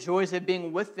forego the joys of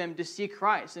being with them to see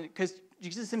Christ. Because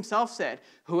Jesus himself said,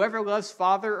 whoever loves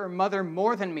father or mother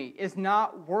more than me is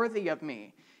not worthy of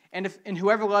me. And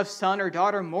whoever loves son or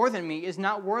daughter more than me is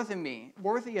not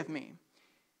worthy of me.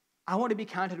 I want to be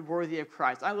counted worthy of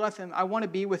Christ. I love him. I want to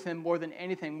be with him more than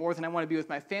anything, more than I want to be with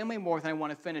my family, more than I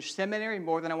want to finish seminary,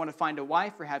 more than I want to find a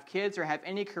wife or have kids or have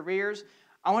any careers.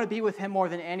 I want to be with him more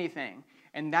than anything.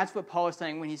 And that's what Paul is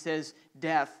saying when he says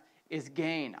death is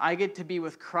gain. I get to be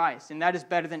with Christ, and that is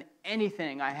better than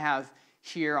anything I have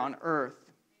here on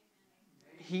earth.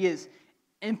 He is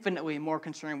infinitely more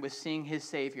concerned with seeing his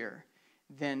Savior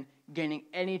than gaining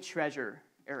any treasure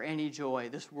or any joy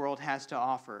this world has to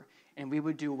offer. And we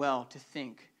would do well to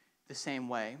think the same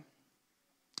way.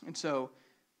 And so,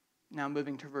 now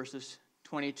moving to verses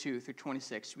 22 through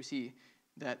 26, we see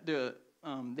that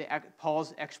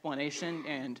Paul's explanation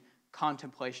and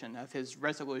contemplation of his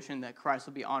resolution that Christ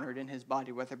will be honored in his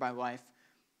body, whether by life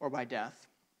or by death.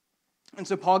 And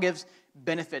so Paul gives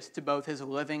benefits to both his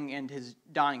living and his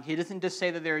dying. He doesn't just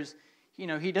say that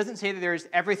he doesn't say that there's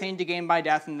everything to gain by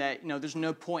death and that, there's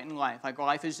no point in life. Like,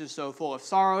 life is just so full of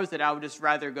sorrows that I would just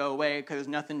rather go away because there's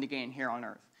nothing to gain here on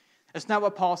earth. That's not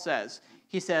what Paul says.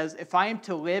 He says, if I am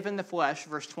to live in the flesh,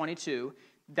 verse 22,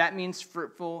 that means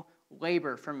fruitful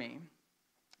labor for me.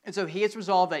 And so he has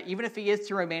resolved that even if he is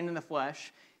to remain in the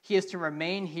flesh, he is to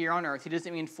remain here on earth. He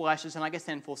doesn't mean flesh as in like a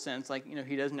sinful sense, like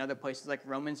he does in other places like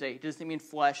Romans 8. He doesn't mean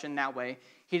flesh in that way.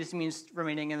 He just means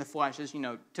remaining in the flesh as,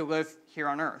 to live here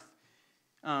on earth.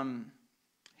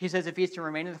 He says if he's to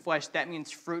remain in the flesh, that means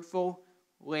fruitful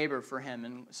labor for him.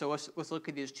 And so let's look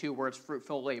at these two words,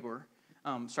 fruitful labor,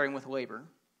 starting with labor.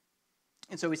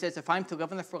 And so he says, if I'm to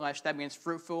live in the flesh, that means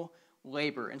fruitful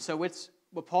labor. And so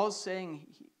what Paul's saying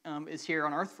is here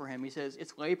on earth for him. He says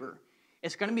it's labor.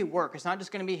 It's going to be work. It's not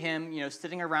just going to be him,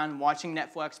 sitting around watching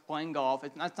Netflix, playing golf.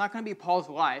 It's not going to be Paul's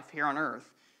life here on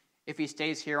earth if he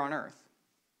stays here on earth.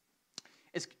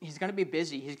 He's going to be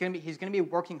busy. He's going to be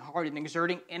working hard and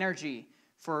exerting energy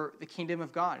for the kingdom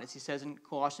of God. As he says in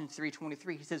Colossians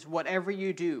 3:23, he says, whatever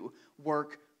you do,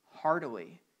 work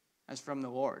heartily as from the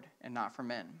Lord and not from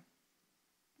men.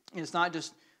 And it's not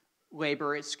just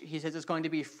labor. He says it's going to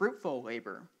be fruitful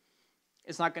labor.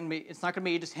 It's not going to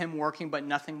be just him working, but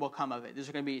nothing will come of it. There's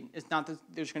going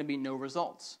to be no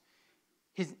results.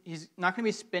 He's not going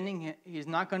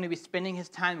to be spending his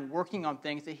time working on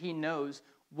things that he knows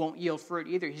won't yield fruit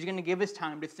either. He's going to give his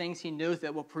time to things he knows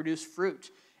that will produce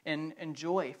fruit and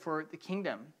joy for the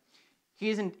kingdom.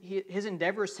 His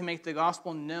endeavor is to make the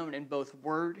gospel known in both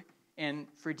word and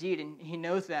for deed, and he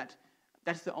knows that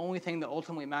that's the only thing that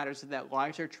ultimately matters, is that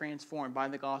lives are transformed by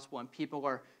the gospel and people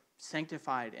are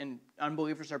sanctified and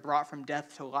unbelievers are brought from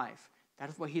death to life.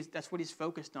 That's what he's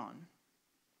focused on.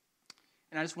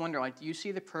 And I just wonder, do you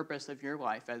see the purpose of your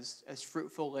life as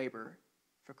fruitful labor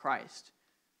for Christ?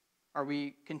 Are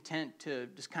we content to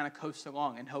just kind of coast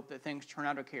along and hope that things turn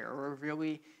out okay? Or are we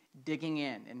really digging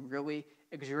in and really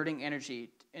exerting energy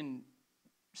and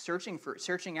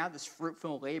searching out this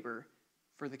fruitful labor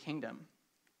for the kingdom?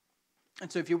 And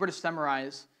so if you were to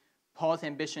summarize Paul's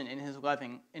ambition in his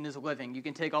living, you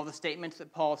can take all the statements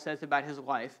that Paul says about his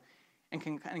life and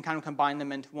kind of combine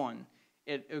them into one.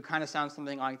 It would kind of sound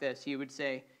something like this. He would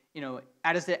say,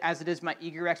 as it is my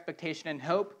eager expectation and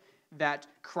hope that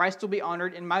Christ will be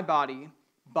honored in my body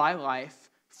by life,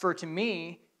 for to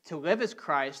me to live as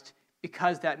Christ,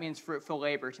 because that means fruitful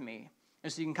labor to me.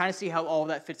 And so you can kind of see how all of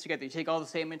that fits together. You take all the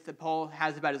statements that Paul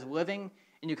has about his living,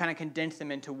 and you kind of condense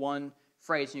them into one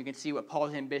phrase, and you can see what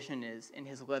Paul's ambition is in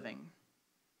his living.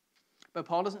 But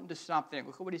Paul doesn't just stop there.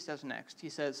 Look at what he says next. He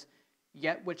says,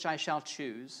 yet which I shall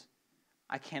choose,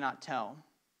 I cannot tell.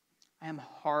 I am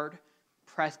hard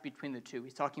pressed between the two.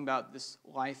 He's talking about this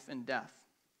life and death.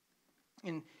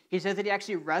 And he says that he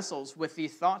actually wrestles with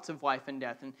these thoughts of life and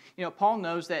death. And, Paul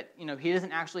knows that, he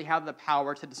doesn't actually have the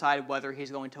power to decide whether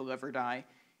he's going to live or die.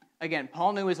 Again,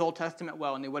 Paul knew his Old Testament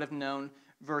well, and he would have known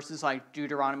verses like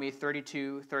Deuteronomy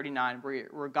 32:39,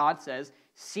 where God says,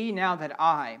 "See now that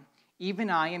I, even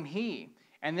I am he,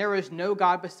 and there is no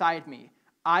God beside me.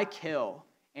 I kill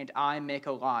and I make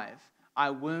alive. I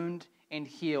wound and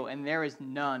heal, and there is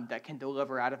none that can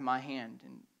deliver out of my hand."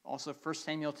 And also 1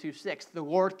 Samuel 2:6, "The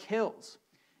Lord kills,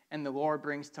 and the Lord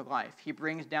brings to life. He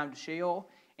brings down to Sheol,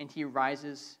 and he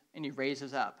raises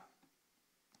up."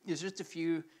 There's just a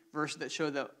few verses that show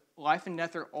that life and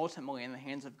death are ultimately in the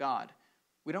hands of God.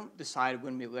 We don't decide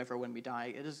when we live or when we die.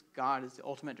 It is God is the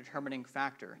ultimate determining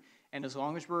factor. And as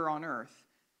long as we're on earth,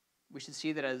 we should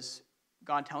see that as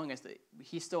God telling us that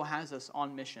he still has us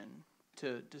on mission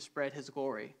to spread his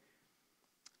glory.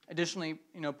 Additionally,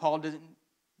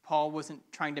 Paul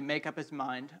wasn't trying to make up his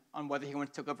mind on whether he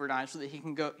wants to live or die so that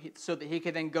he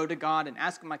can then go to God and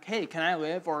ask him, like, "Hey, can I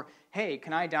live?" or "Hey,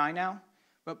 can I die now?"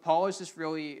 But Paul is just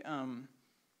really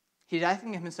he's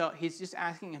just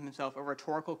asking himself a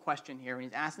rhetorical question here, and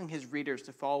he's asking his readers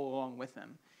to follow along with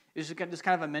him. It's just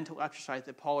kind of a mental exercise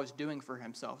that Paul is doing for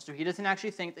himself. So he doesn't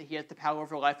actually think that he has the power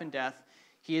over life and death.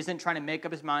 He isn't trying to make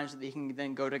up his mind so that he can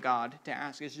then go to God to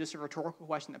ask. It's just a rhetorical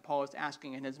question that Paul is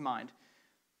asking in his mind.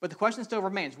 But the question still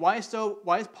remains: why is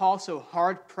Paul so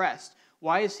hard pressed?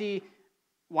 Why does he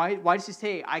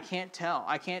say, "I can't tell.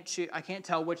 I can't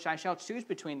tell which I shall choose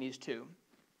between these two"?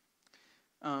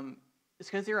 It's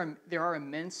because there are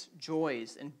immense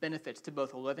joys and benefits to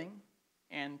both living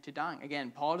and to dying.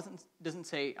 Again, Paul doesn't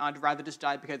say, "I'd rather just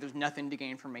die because there's nothing to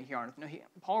gain for me here on earth." No,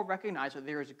 Paul recognized that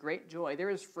there is great joy.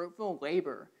 There is fruitful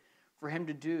labor for him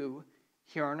to do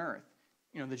here on earth.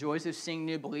 The joys of seeing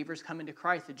new believers come into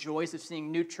Christ, the joys of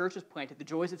seeing new churches planted, the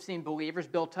joys of seeing believers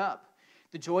built up,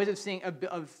 the joys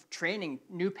of training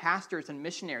new pastors and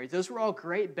missionaries. Those were all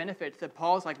great benefits that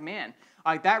Paul's like, man,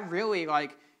 like that really,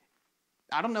 like,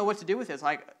 I don't know what to do with this.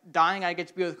 Like, dying, I get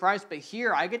to be with Christ, but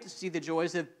here I get to see the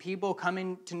joys of people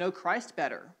coming to know Christ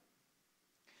better.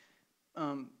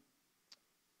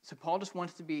 So Paul just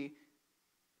wants to be,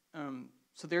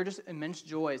 so there are just immense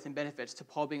joys and benefits to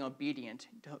Paul being obedient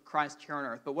to Christ here on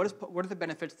earth. But what are the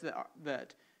benefits that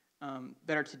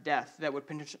are to death that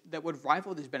would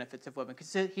rival these benefits of living?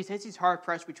 Because he says he's hard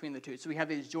pressed between the two. So we have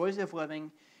these joys of living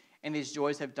and these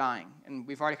joys of dying. And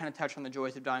we've already kind of touched on the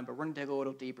joys of dying, but we're going to dig a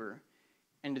little deeper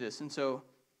into this. And so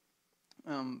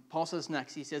Paul says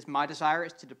next, he says, "My desire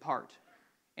is to depart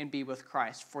and be with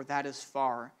Christ, for that is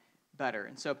far better."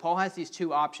 And so Paul has these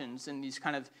two options and these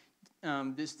kind of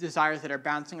these desires that are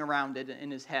bouncing around in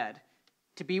his head: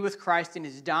 to be with Christ in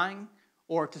his dying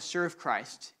or to serve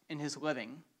Christ in his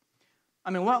living. I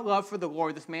mean, what love for the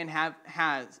Lord this man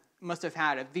must have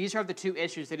had if these are the two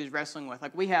issues that he's wrestling with.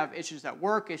 Like, we have issues at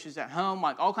work, issues at home,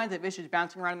 like all kinds of issues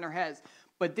bouncing around in our heads.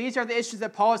 But these are the issues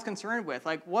that Paul is concerned with.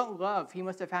 Like, what love he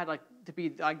must have had, like, to be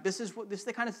like, this is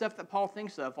the kind of stuff that Paul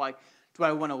thinks of. Like, do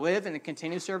I want to live and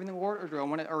continue serving the Lord,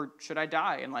 or should I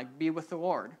die and like be with the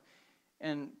Lord?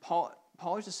 And Paul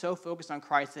is just so focused on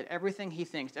Christ that everything he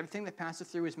thinks, everything that passes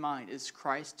through his mind is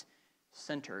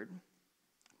Christ-centered.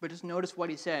 But just notice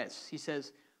what he says. He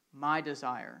says, "My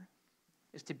desire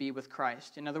is to be with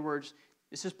Christ." In other words,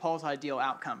 this is Paul's ideal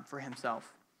outcome for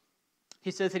himself.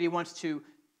 He says that he wants to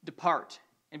depart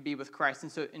and be with Christ.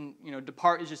 And so,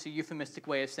 depart is just a euphemistic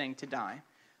way of saying to die.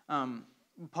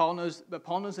 Paul knows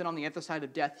that on the other side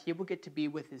of death, he will get to be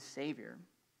with his Savior.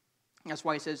 That's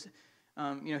why he says,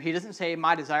 he doesn't say,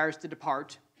 "My desire is to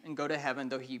depart and go to heaven,"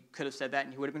 though he could have said that,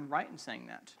 and he would have been right in saying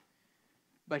that.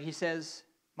 But he says,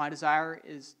 "My desire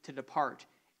is to depart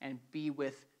and be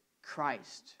with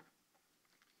Christ."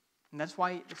 And that's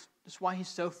why he's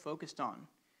so focused on.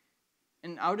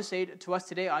 And I would just say to us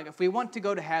today, like, if we want to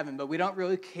go to heaven, but we don't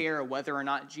really care whether or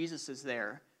not Jesus is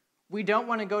there, we don't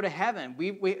want to go to heaven.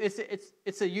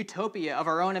 It's a utopia of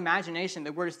our own imagination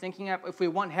that we're just thinking of if we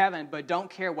want heaven, but don't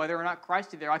care whether or not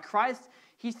Christ is there. Like, Christ,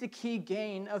 he's the key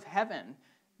gain of heaven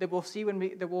that we'll see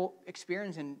that we'll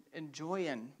experience and enjoy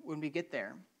in when we get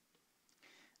there.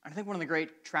 I think one of the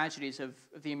great tragedies of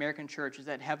the American church is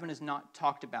that heaven is not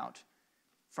talked about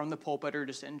from the pulpit or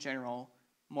just in general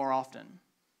more often.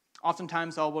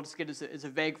 Oftentimes, all we'll just get is a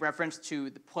vague reference to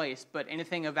the place, but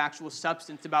anything of actual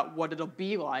substance about what it'll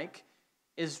be like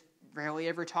is rarely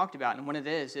ever talked about. And when it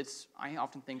is, I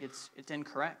often think it's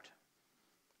incorrect.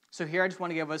 So here I just want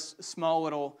to give us a small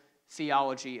little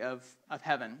theology of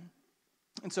heaven.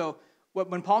 And so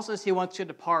when Paul says he wants to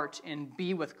depart and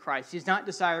be with Christ, he's not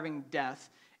desiring death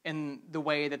in the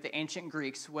way that the ancient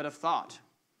Greeks would have thought.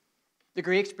 The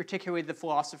Greeks, particularly the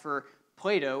philosopher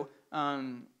Plato,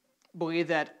 believed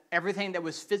that everything that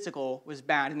was physical was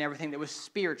bad and everything that was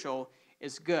spiritual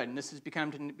is good. And this has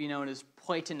become to be known as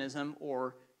Platonism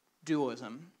or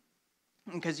dualism.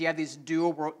 Because you have these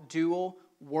dual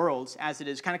worlds as it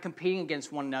is, kind of competing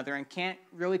against one another and can't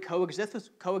really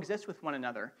coexist with one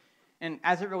another. And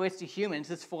as it relates to humans,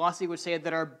 this philosophy would say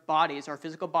that our bodies, our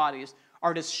physical bodies,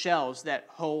 are just shells that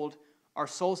hold our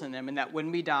souls in them, and that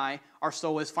when we die, our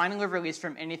soul is finally released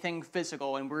from anything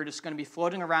physical, and we're just going to be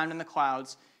floating around in the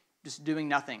clouds, just doing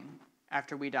nothing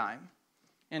after we die.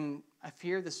 And I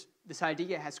fear this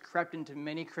idea has crept into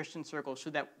many Christian circles so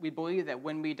that we believe that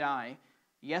when we die,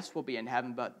 yes, we'll be in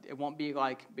heaven, but it won't be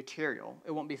like material.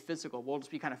 It won't be physical. We'll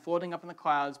just be kind of floating up in the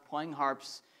clouds, playing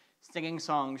harps, singing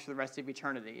songs for the rest of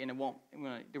eternity, and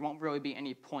there won't really be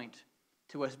any point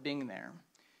to us being there.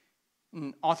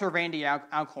 And author Randy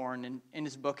Alcorn, in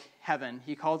his book Heaven,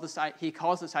 he calls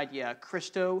this idea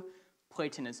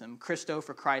Christo-Platonism, Christo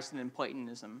for Christ, and then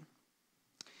Platonism.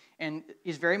 And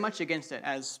he's very much against it,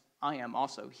 as I am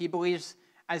also. He believes,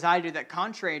 as I do, that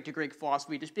contrary to Greek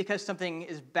philosophy, just because something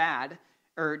is bad,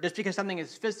 or just because something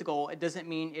is physical, it doesn't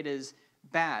mean it is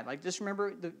bad. Like, just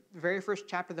remember the very first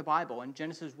chapter of the Bible in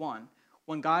Genesis 1.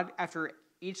 When God, after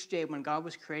each day, when God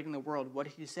was creating the world, what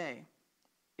did he say?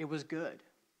 It was good.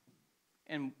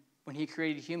 And when he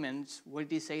created humans, what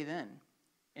did he say then?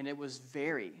 And it was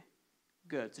very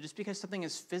good. So just because something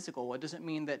is physical, it doesn't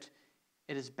mean that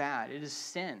it is bad. It is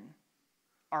sin,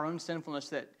 our own sinfulness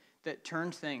that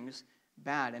turns things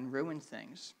bad and ruins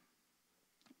things.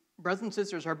 Brothers and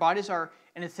sisters, our bodies are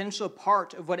an essential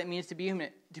part of what it means to be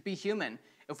human.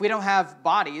 If we don't have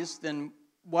bodies, then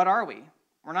what are we?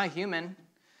 We're not human.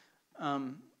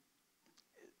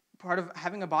 Part of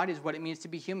having a body is what it means to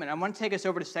be human. I want to take us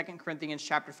over to 2 Corinthians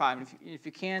chapter 5. And if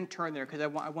you can, turn there, because I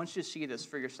want you to see this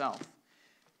for yourself.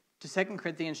 To 2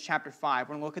 Corinthians chapter 5.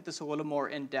 We're going to look at this a little more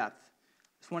in depth.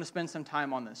 I just want to spend some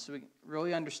time on this so we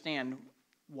really understand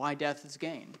why death is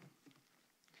gain.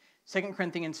 2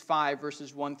 Corinthians 5,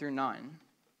 verses 1 through 9.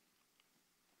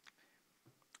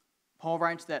 Paul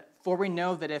writes that, "For we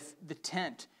know that if the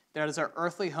tent that is our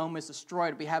earthly home is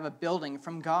destroyed, we have a building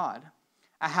from God,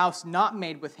 a house not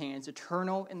made with hands,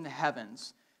 eternal in the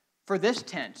heavens. For this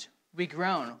tent we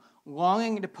groan,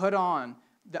 longing to put on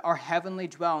our heavenly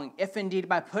dwelling, if indeed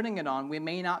by putting it on we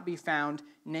may not be found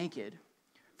naked.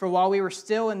 For while we were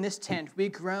still in this tent, we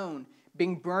groan,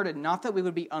 being burdened, not that we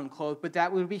would be unclothed, but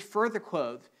that we would be further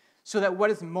clothed, so that what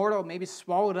is mortal may be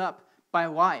swallowed up by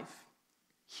life.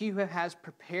 He who has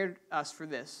prepared us for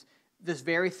this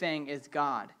very thing is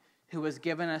God, who has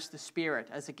given us the Spirit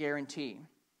as a guarantee.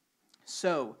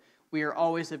 So we are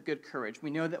always of good courage.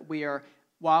 We know that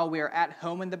while we are at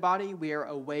home in the body, we are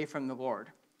away from the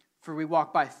Lord. For we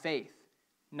walk by faith,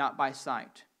 not by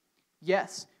sight.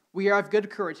 Yes, we are of good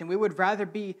courage, and we would rather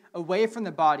be away from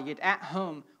the body and at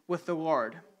home with the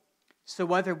Lord. So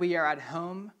whether we are at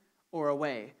home or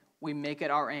away, we make it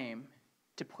our aim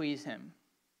to please him."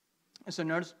 And so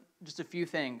notice just a few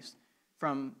things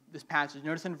from this passage.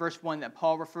 Notice in verse 1 that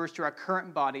Paul refers to our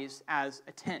current bodies as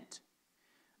a tent.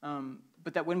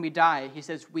 But that when we die, he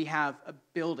says we have a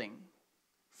building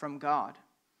from God.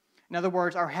 In other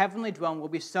words, our heavenly dwelling will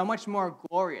be so much more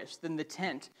glorious than the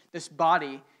tent, this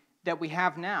body that we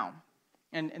have now.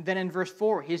 And then in verse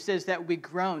 4, he says that we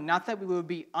groan, not that we would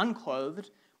be unclothed,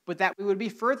 but that we would be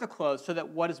further clothed, so that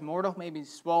what is mortal may be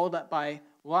swallowed up by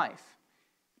life.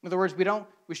 In other words,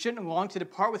 we shouldn't long to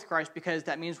depart with Christ because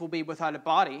that means we'll be without a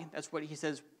body. That's what he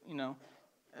says,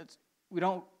 we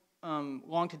don't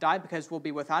long to die because we'll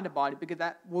be without a body,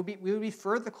 because we would be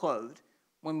further clothed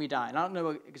when we die. And I don't know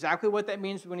exactly what that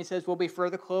means when he says we'll be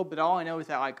further clothed, but all I know is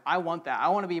that, I want that. I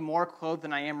want to be more clothed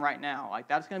than I am right now.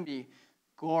 That's going to be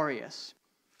glorious.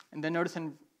 And then notice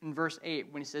in verse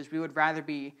 8 when he says we would rather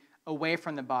be away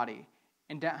from the body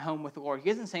and at home with the Lord. He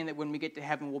isn't saying that when we get to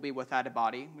heaven we'll be without a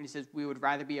body. When he says we would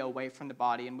rather be away from the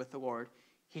body and with the Lord,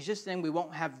 he's just saying we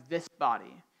won't have this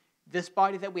body. This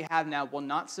body that we have now will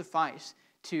not suffice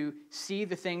to see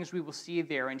the things we will see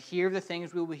there and hear the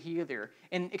things we will hear there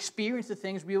and experience the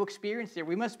things we will experience there.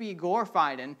 We must be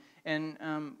glorified,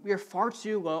 and we are far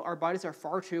too low. Our bodies are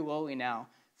far too lowly now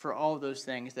for all of those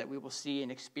things that we will see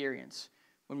and experience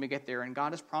when we get there. And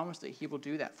God has promised that he will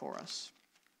do that for us,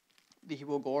 that he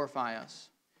will glorify us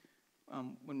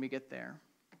when we get there.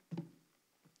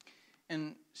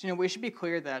 And so, we should be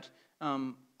clear that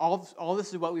all this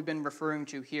is what we've been referring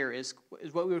to here is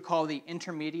what we would call the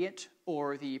intermediate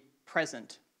or the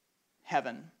present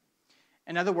heaven.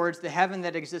 In other words, the heaven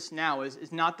that exists now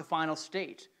is not the final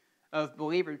state of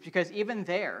believers, because even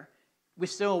there, we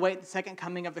still await the second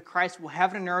coming of the Christ.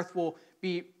 Heaven and earth will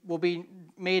be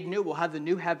made new. We'll have the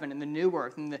new heaven and the new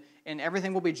earth, and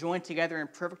everything will be joined together in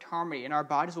perfect harmony, and our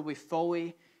bodies will be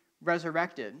fully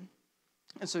resurrected.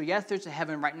 And so, yes, there's a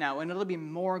heaven right now, and it'll be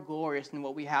more glorious than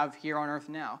what we have here on earth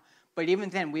now. But even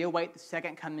then, we await the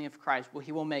second coming of Christ, where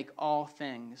he will make all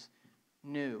things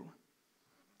new.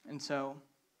 And so,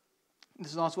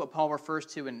 this is also what Paul refers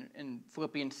to in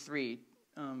Philippians 3,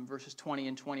 verses 20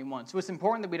 and 21. So it's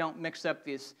important that we don't mix up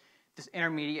this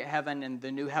intermediate heaven and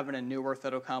the new heaven and new earth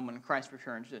that will come when Christ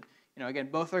returns. Again,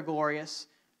 both are glorious,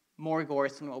 more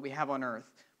glorious than what we have on earth,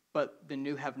 but the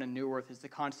new heaven and new earth is the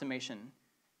consummation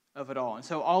of it all. And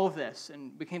so all of this,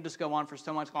 and we can't just go on for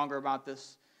so much longer about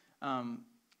this,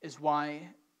 is why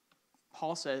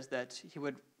Paul says that he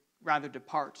would rather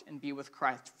depart and be with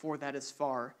Christ, for that is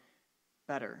far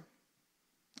better.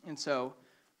 And so,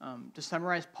 to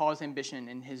summarize Paul's ambition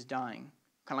in his dying,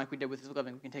 kind of like we did with his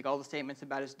living, we can take all the statements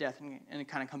about his death and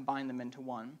kind of combine them into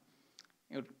one.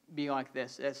 It would be like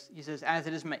this. He says, as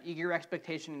it is my eager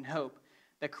expectation and hope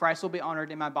that Christ will be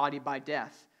honored in my body by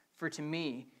death, for to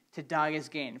me to die is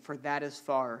gain, for that is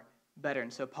far better.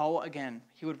 And so Paul, again,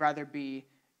 he would rather be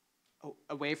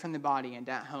away from the body and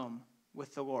at home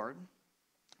with the Lord.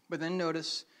 But then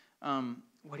notice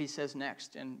what he says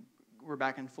next, and we're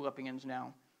back in Philippians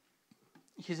now.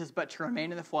 He says, but to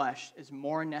remain in the flesh is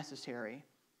more necessary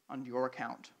on your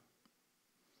account.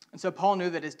 And so Paul knew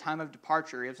that his time of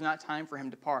departure, it was not time for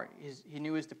him to depart. He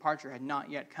knew his departure had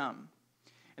not yet come.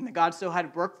 And that God still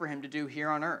had work for him to do here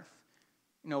on earth.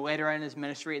 Later in his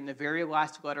ministry, in the very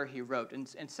last letter he wrote, in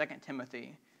 2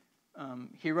 Timothy,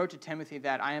 he wrote to Timothy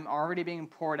that I am already being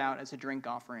poured out as a drink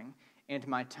offering, and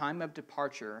my time of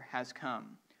departure has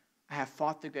come. I have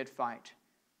fought the good fight.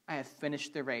 I have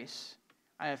finished the race.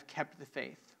 I have kept the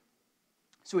faith.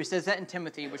 So he says that in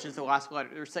Timothy, which is the last letter,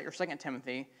 or 2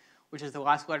 Timothy, which is the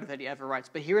last letter that he ever writes.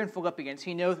 But here in Philippians,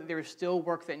 he knows that there is still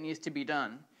work that needs to be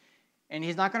done. And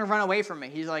he's not going to run away from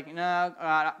it. He's like, no,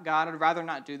 God, I'd rather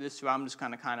not do this, so I'm just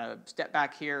going to kind of step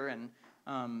back here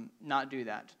and not do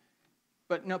that.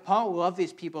 But no, Paul loved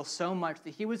these people so much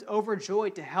that he was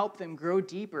overjoyed to help them grow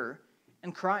deeper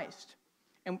in Christ.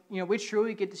 And we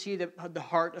truly get to see the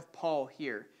heart of Paul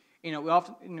here. We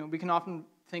can often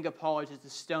think of Paul as just a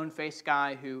stone-faced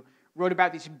guy who wrote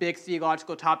about these big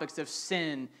theological topics of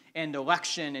sin and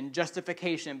election and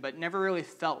justification, but never really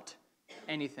felt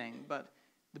anything. But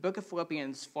the book of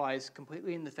Philippians flies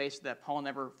completely in the face of that. Paul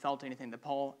never felt anything, that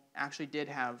Paul actually did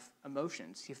have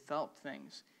emotions. He felt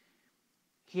things.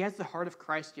 He has the heart of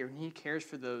Christ here, and he cares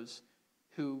for those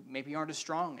who maybe aren't as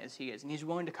strong as he is, and he's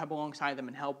willing to come alongside them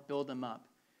and help build them up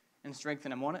and strengthen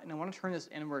them. And I want to turn this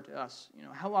inward to us.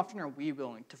 How often are we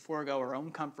willing to forego our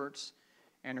own comforts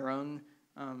and our own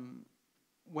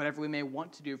whatever we may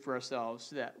want to do for ourselves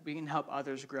so that we can help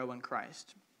others grow in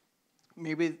Christ?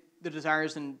 Maybe the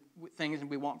desires and things that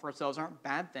we want for ourselves aren't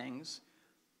bad things,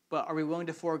 but are we willing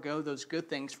to forego those good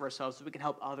things for ourselves so we can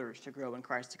help others to grow in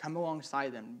Christ, to come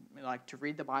alongside them, like to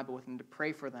read the Bible with them, to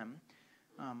pray for them?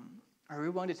 Are we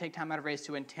willing to take time out of race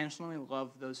to intentionally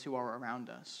love those who are around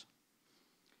us?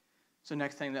 So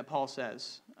next thing that Paul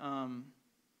says,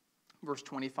 verse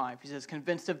 25, he says,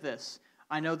 convinced of this,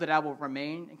 I know that I will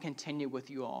remain and continue with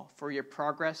you all for your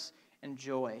progress and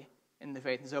joy in the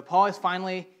faith. And so Paul has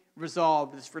finally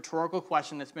resolved this rhetorical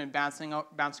question that's been bouncing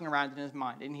around in his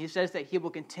mind. And he says that he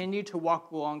will continue to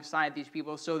walk alongside these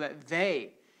people so that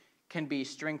they can be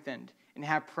strengthened and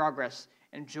have progress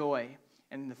and joy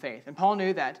in the faith. And Paul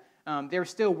knew that there was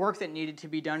still work that needed to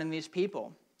be done in these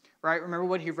people. Right? Remember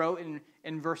what he wrote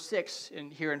in verse 6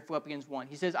 here in Philippians 1.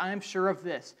 He says, I am sure of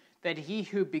this, that he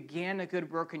who began a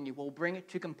good work in you will bring it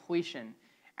to completion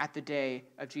at the day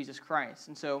of Jesus Christ.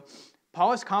 And so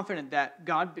Paul is confident that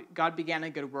God began a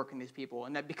good work in these people,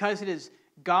 and that because it is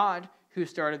God who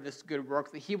started this good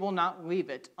work, that he will not leave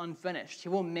it unfinished. He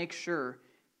will make sure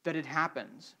that it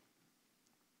happens.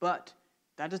 But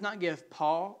that does not give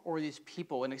Paul or these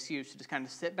people an excuse to just kind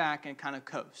of sit back and kind of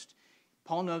coast.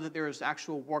 Paul knows that there is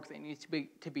actual work that needs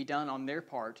to be done on their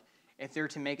part if they're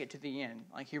to make it to the end.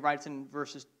 Like he writes in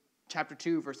chapter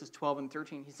 2, verses 12 and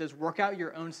 13, he says, work out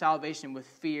your own salvation with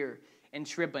fear and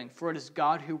trembling, for it is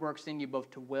God who works in you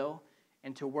both to will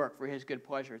and to work for his good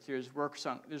pleasure. There's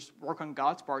work on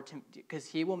God's part because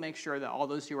he will make sure that all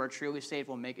those who are truly saved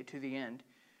will make it to the end.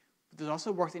 But there's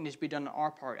also work that needs to be done on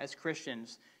our part as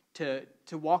Christians to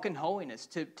walk in holiness,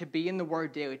 to be in the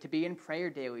Word daily, to be in prayer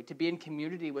daily, to be in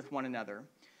community with one another,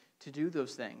 to do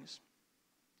those things.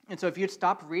 And so if you'd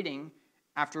stopped reading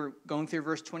after going through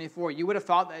verse 24, you would have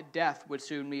thought that death would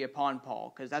soon be upon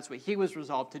Paul, because that's what he was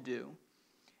resolved to do.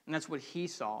 And that's what he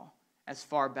saw as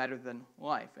far better than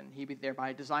life, and he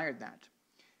thereby desired that.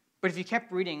 But if you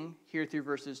kept reading here through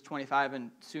verses 25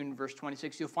 and soon verse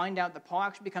 26, you'll find out that Paul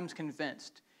actually becomes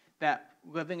convinced that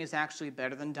living is actually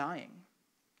better than dying,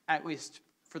 at least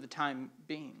for the time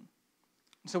being.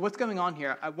 So what's going on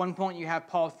here? At one point you have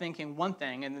Paul thinking one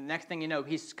thing, and the next thing you know,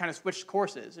 he's kind of switched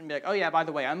courses and be like, oh yeah, by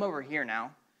the way, I'm over here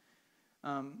now.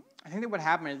 I think that what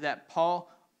happened is that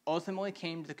Paul ultimately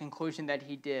came to the conclusion that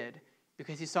he did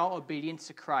because he saw obedience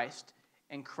to Christ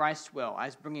and Christ's will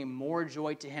as bringing more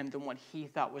joy to him than what he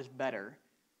thought was better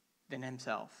than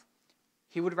himself.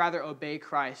 He would rather obey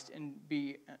Christ and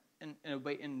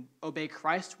obey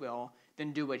Christ's will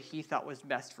than do what he thought was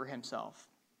best for himself.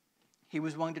 He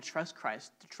was willing to trust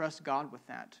Christ, to trust God with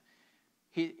that.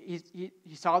 He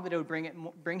saw that it would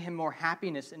bring him more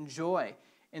happiness and joy,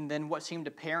 and then what seemed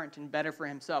apparent and better for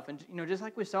himself. And just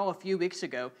like we saw a few weeks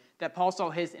ago, that Paul saw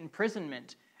his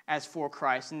imprisonment as for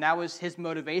Christ, and that was his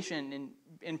motivation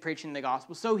in preaching the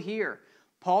gospel. So here,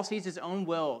 Paul sees his own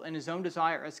will and his own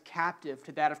desire as captive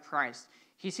to that of Christ.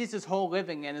 He sees his whole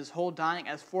living and his whole dying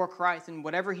as for Christ, and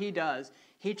whatever he does,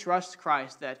 he trusts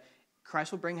Christ that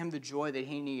Christ will bring him the joy that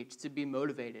he needs to be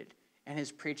motivated in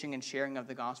his preaching and sharing of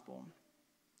the gospel.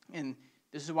 And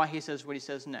this is why he says what he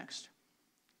says next.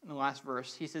 In the last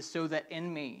verse, he says, so that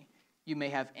in me you may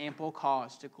have ample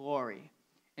cause to glory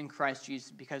in Christ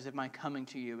Jesus because of my coming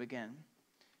to you again.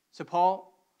 So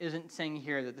Paul isn't saying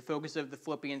here that the focus of the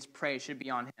Philippians' praise should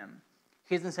be on him.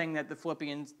 He isn't saying that the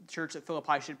Philippians church at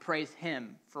Philippi should praise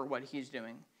him for what he's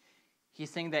doing.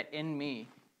 He's saying that in me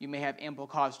you may have ample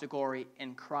cause to glory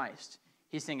in Christ.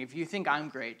 He's saying, if you think I'm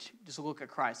great, just look at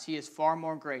Christ. He is far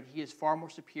more great. He is far more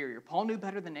superior. Paul knew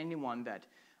better than anyone that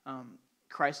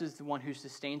Christ is the one who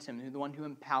sustains him, the one who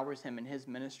empowers him in his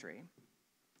ministry.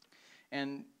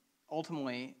 And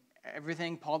ultimately,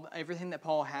 everything that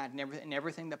Paul had and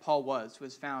everything that Paul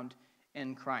was found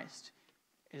in Christ.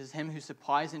 It is him who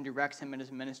supplies and directs him in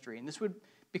his ministry. And this would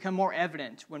become more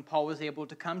evident when Paul was able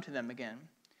to come to them again.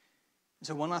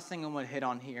 So one last thing I want to hit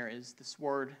on here is this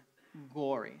word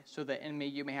glory, so that in me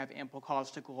you may have ample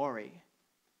cause to glory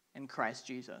in Christ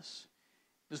Jesus.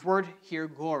 This word here,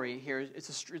 glory, here,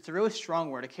 it's a really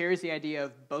strong word. It carries the idea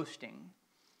of boasting,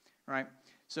 right?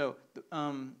 So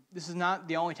this is not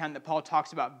the only time that Paul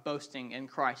talks about boasting in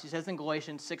Christ. He says in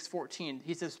Galatians 6:14,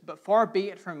 he says, but far be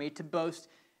it from me to boast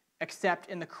except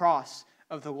in the cross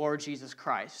of the Lord Jesus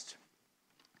Christ.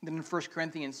 Then in 1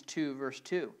 Corinthians 2, verse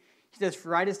 2, he says,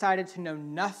 for I decided to know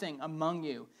nothing among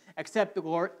you except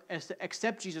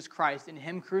Jesus Christ and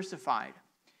him crucified.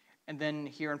 And then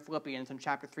here in Philippians in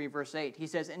chapter 3, verse 8, he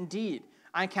says, indeed,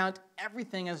 I count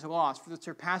everything as loss for the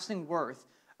surpassing worth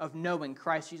of knowing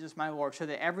Christ Jesus my Lord, so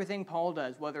that everything Paul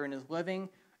does, whether in his living,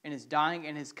 in his dying,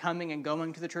 in his coming and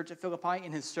going to the church at Philippi,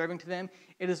 in his serving to them,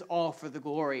 it is all for the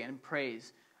glory and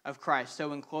praise of Christ.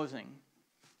 So in closing,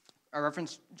 I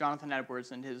referenced Jonathan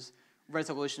Edwards and his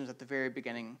resolutions at the very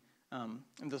beginning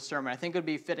of the sermon. I think it would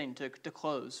be fitting to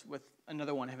close with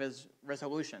another one of his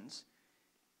resolutions.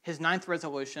 His 9th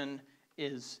resolution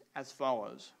is as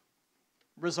follows.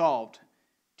 Resolved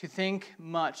to think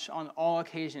much on all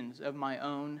occasions of my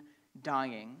own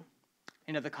dying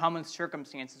and of the common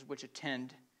circumstances which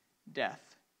attend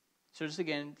death. So just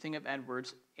again, think of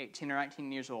Edwards, 18 or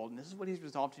 19 years old, and this is what he's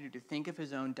resolved to do, to think of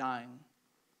his own dying.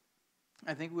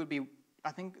 I think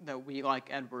that we, like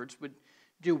Edwards, would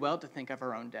do well to think of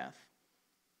our own death.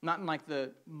 Not in like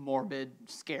the morbid,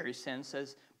 scary sense,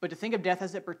 but to think of death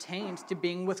as it pertains to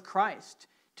being with Christ,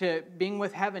 to being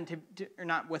with heaven, or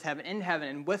not with heaven, in heaven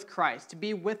and with Christ, to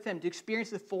be with him, to experience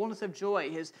the fullness of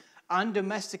joy, his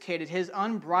undomesticated, his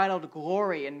unbridled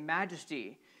glory and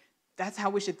majesty. That's how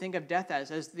we should think of death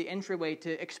as the entryway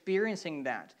to experiencing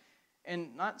that. And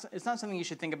it's not something you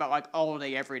should think about like all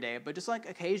day, every day, but just like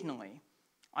occasionally.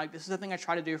 Like this is something I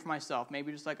try to do for myself,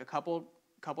 maybe just like a couple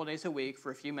days a week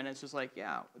for a few minutes, just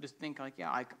think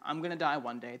I'm going to die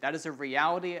one day. That is a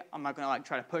reality. I'm not going to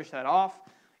try to push that off.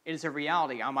 It is a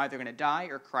reality. I'm either going to die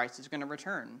or Christ is going to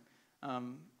return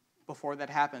before that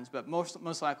happens. But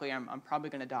most likely, I'm probably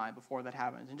going to die before that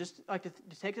happens. And just like to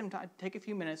take some time, take a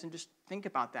few minutes, and just think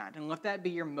about that, and let that be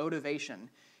your motivation,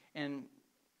 and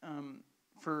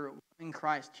for loving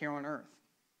Christ here on earth.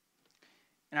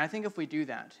 And I think if we do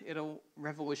that, it'll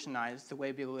revolutionize the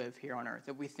way we live here on earth.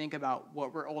 If we think about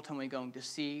what we're ultimately going to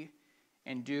see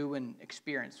and do and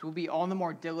experience, we'll be all the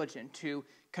more diligent to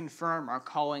confirm our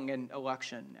calling and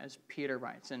election, as Peter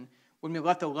writes. And when we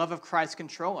let the love of Christ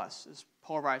control us, as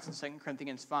Paul writes in 2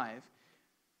 Corinthians 5.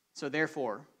 So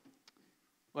therefore,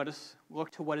 let us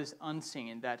look to what is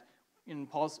unseen. That in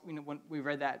Paul's, when we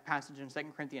read that passage in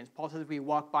 2 Corinthians, Paul says we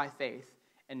walk by faith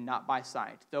and not by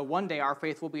sight. Though one day our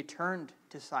faith will be turned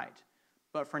to sight.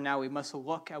 But for now we must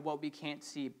look at what we can't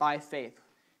see by faith.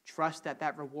 Trust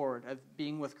that reward of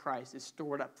being with Christ is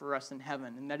stored up for us in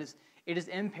heaven. And it is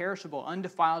imperishable,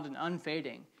 undefiled, and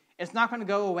unfading. It's not going to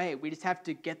go away. We just have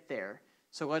to get there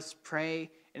So let's pray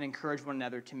and encourage one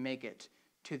another to make it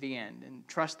to the end and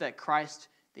trust that Christ,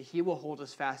 that he will hold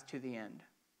us fast to the end.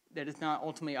 That it's not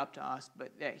ultimately up to us,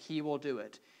 but that he will do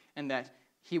it, and that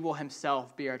he will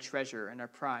himself be our treasure and our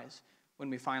prize when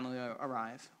we finally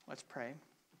arrive. Let's pray.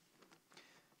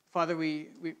 Father, we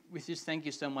just thank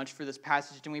you so much for this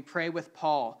passage, and we pray with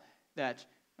Paul that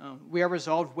we are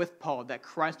resolved with Paul that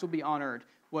Christ will be honored,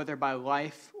 whether by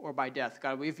life or by death.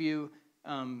 God, we view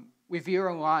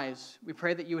our lives. We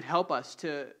pray that you would help us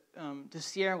to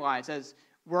see our lives as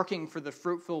working for the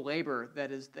fruitful labor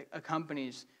that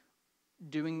accompanies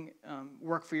doing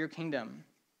work for your kingdom.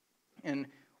 And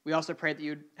we also pray that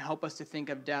you'd help us to think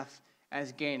of death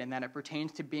as gain, and that it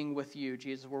pertains to being with you,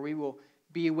 Jesus, where we will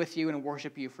be with you and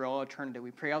worship you for all eternity.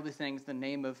 We pray all these things in the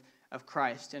name of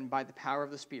Christ and by the power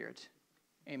of the Spirit.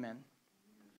 Amen.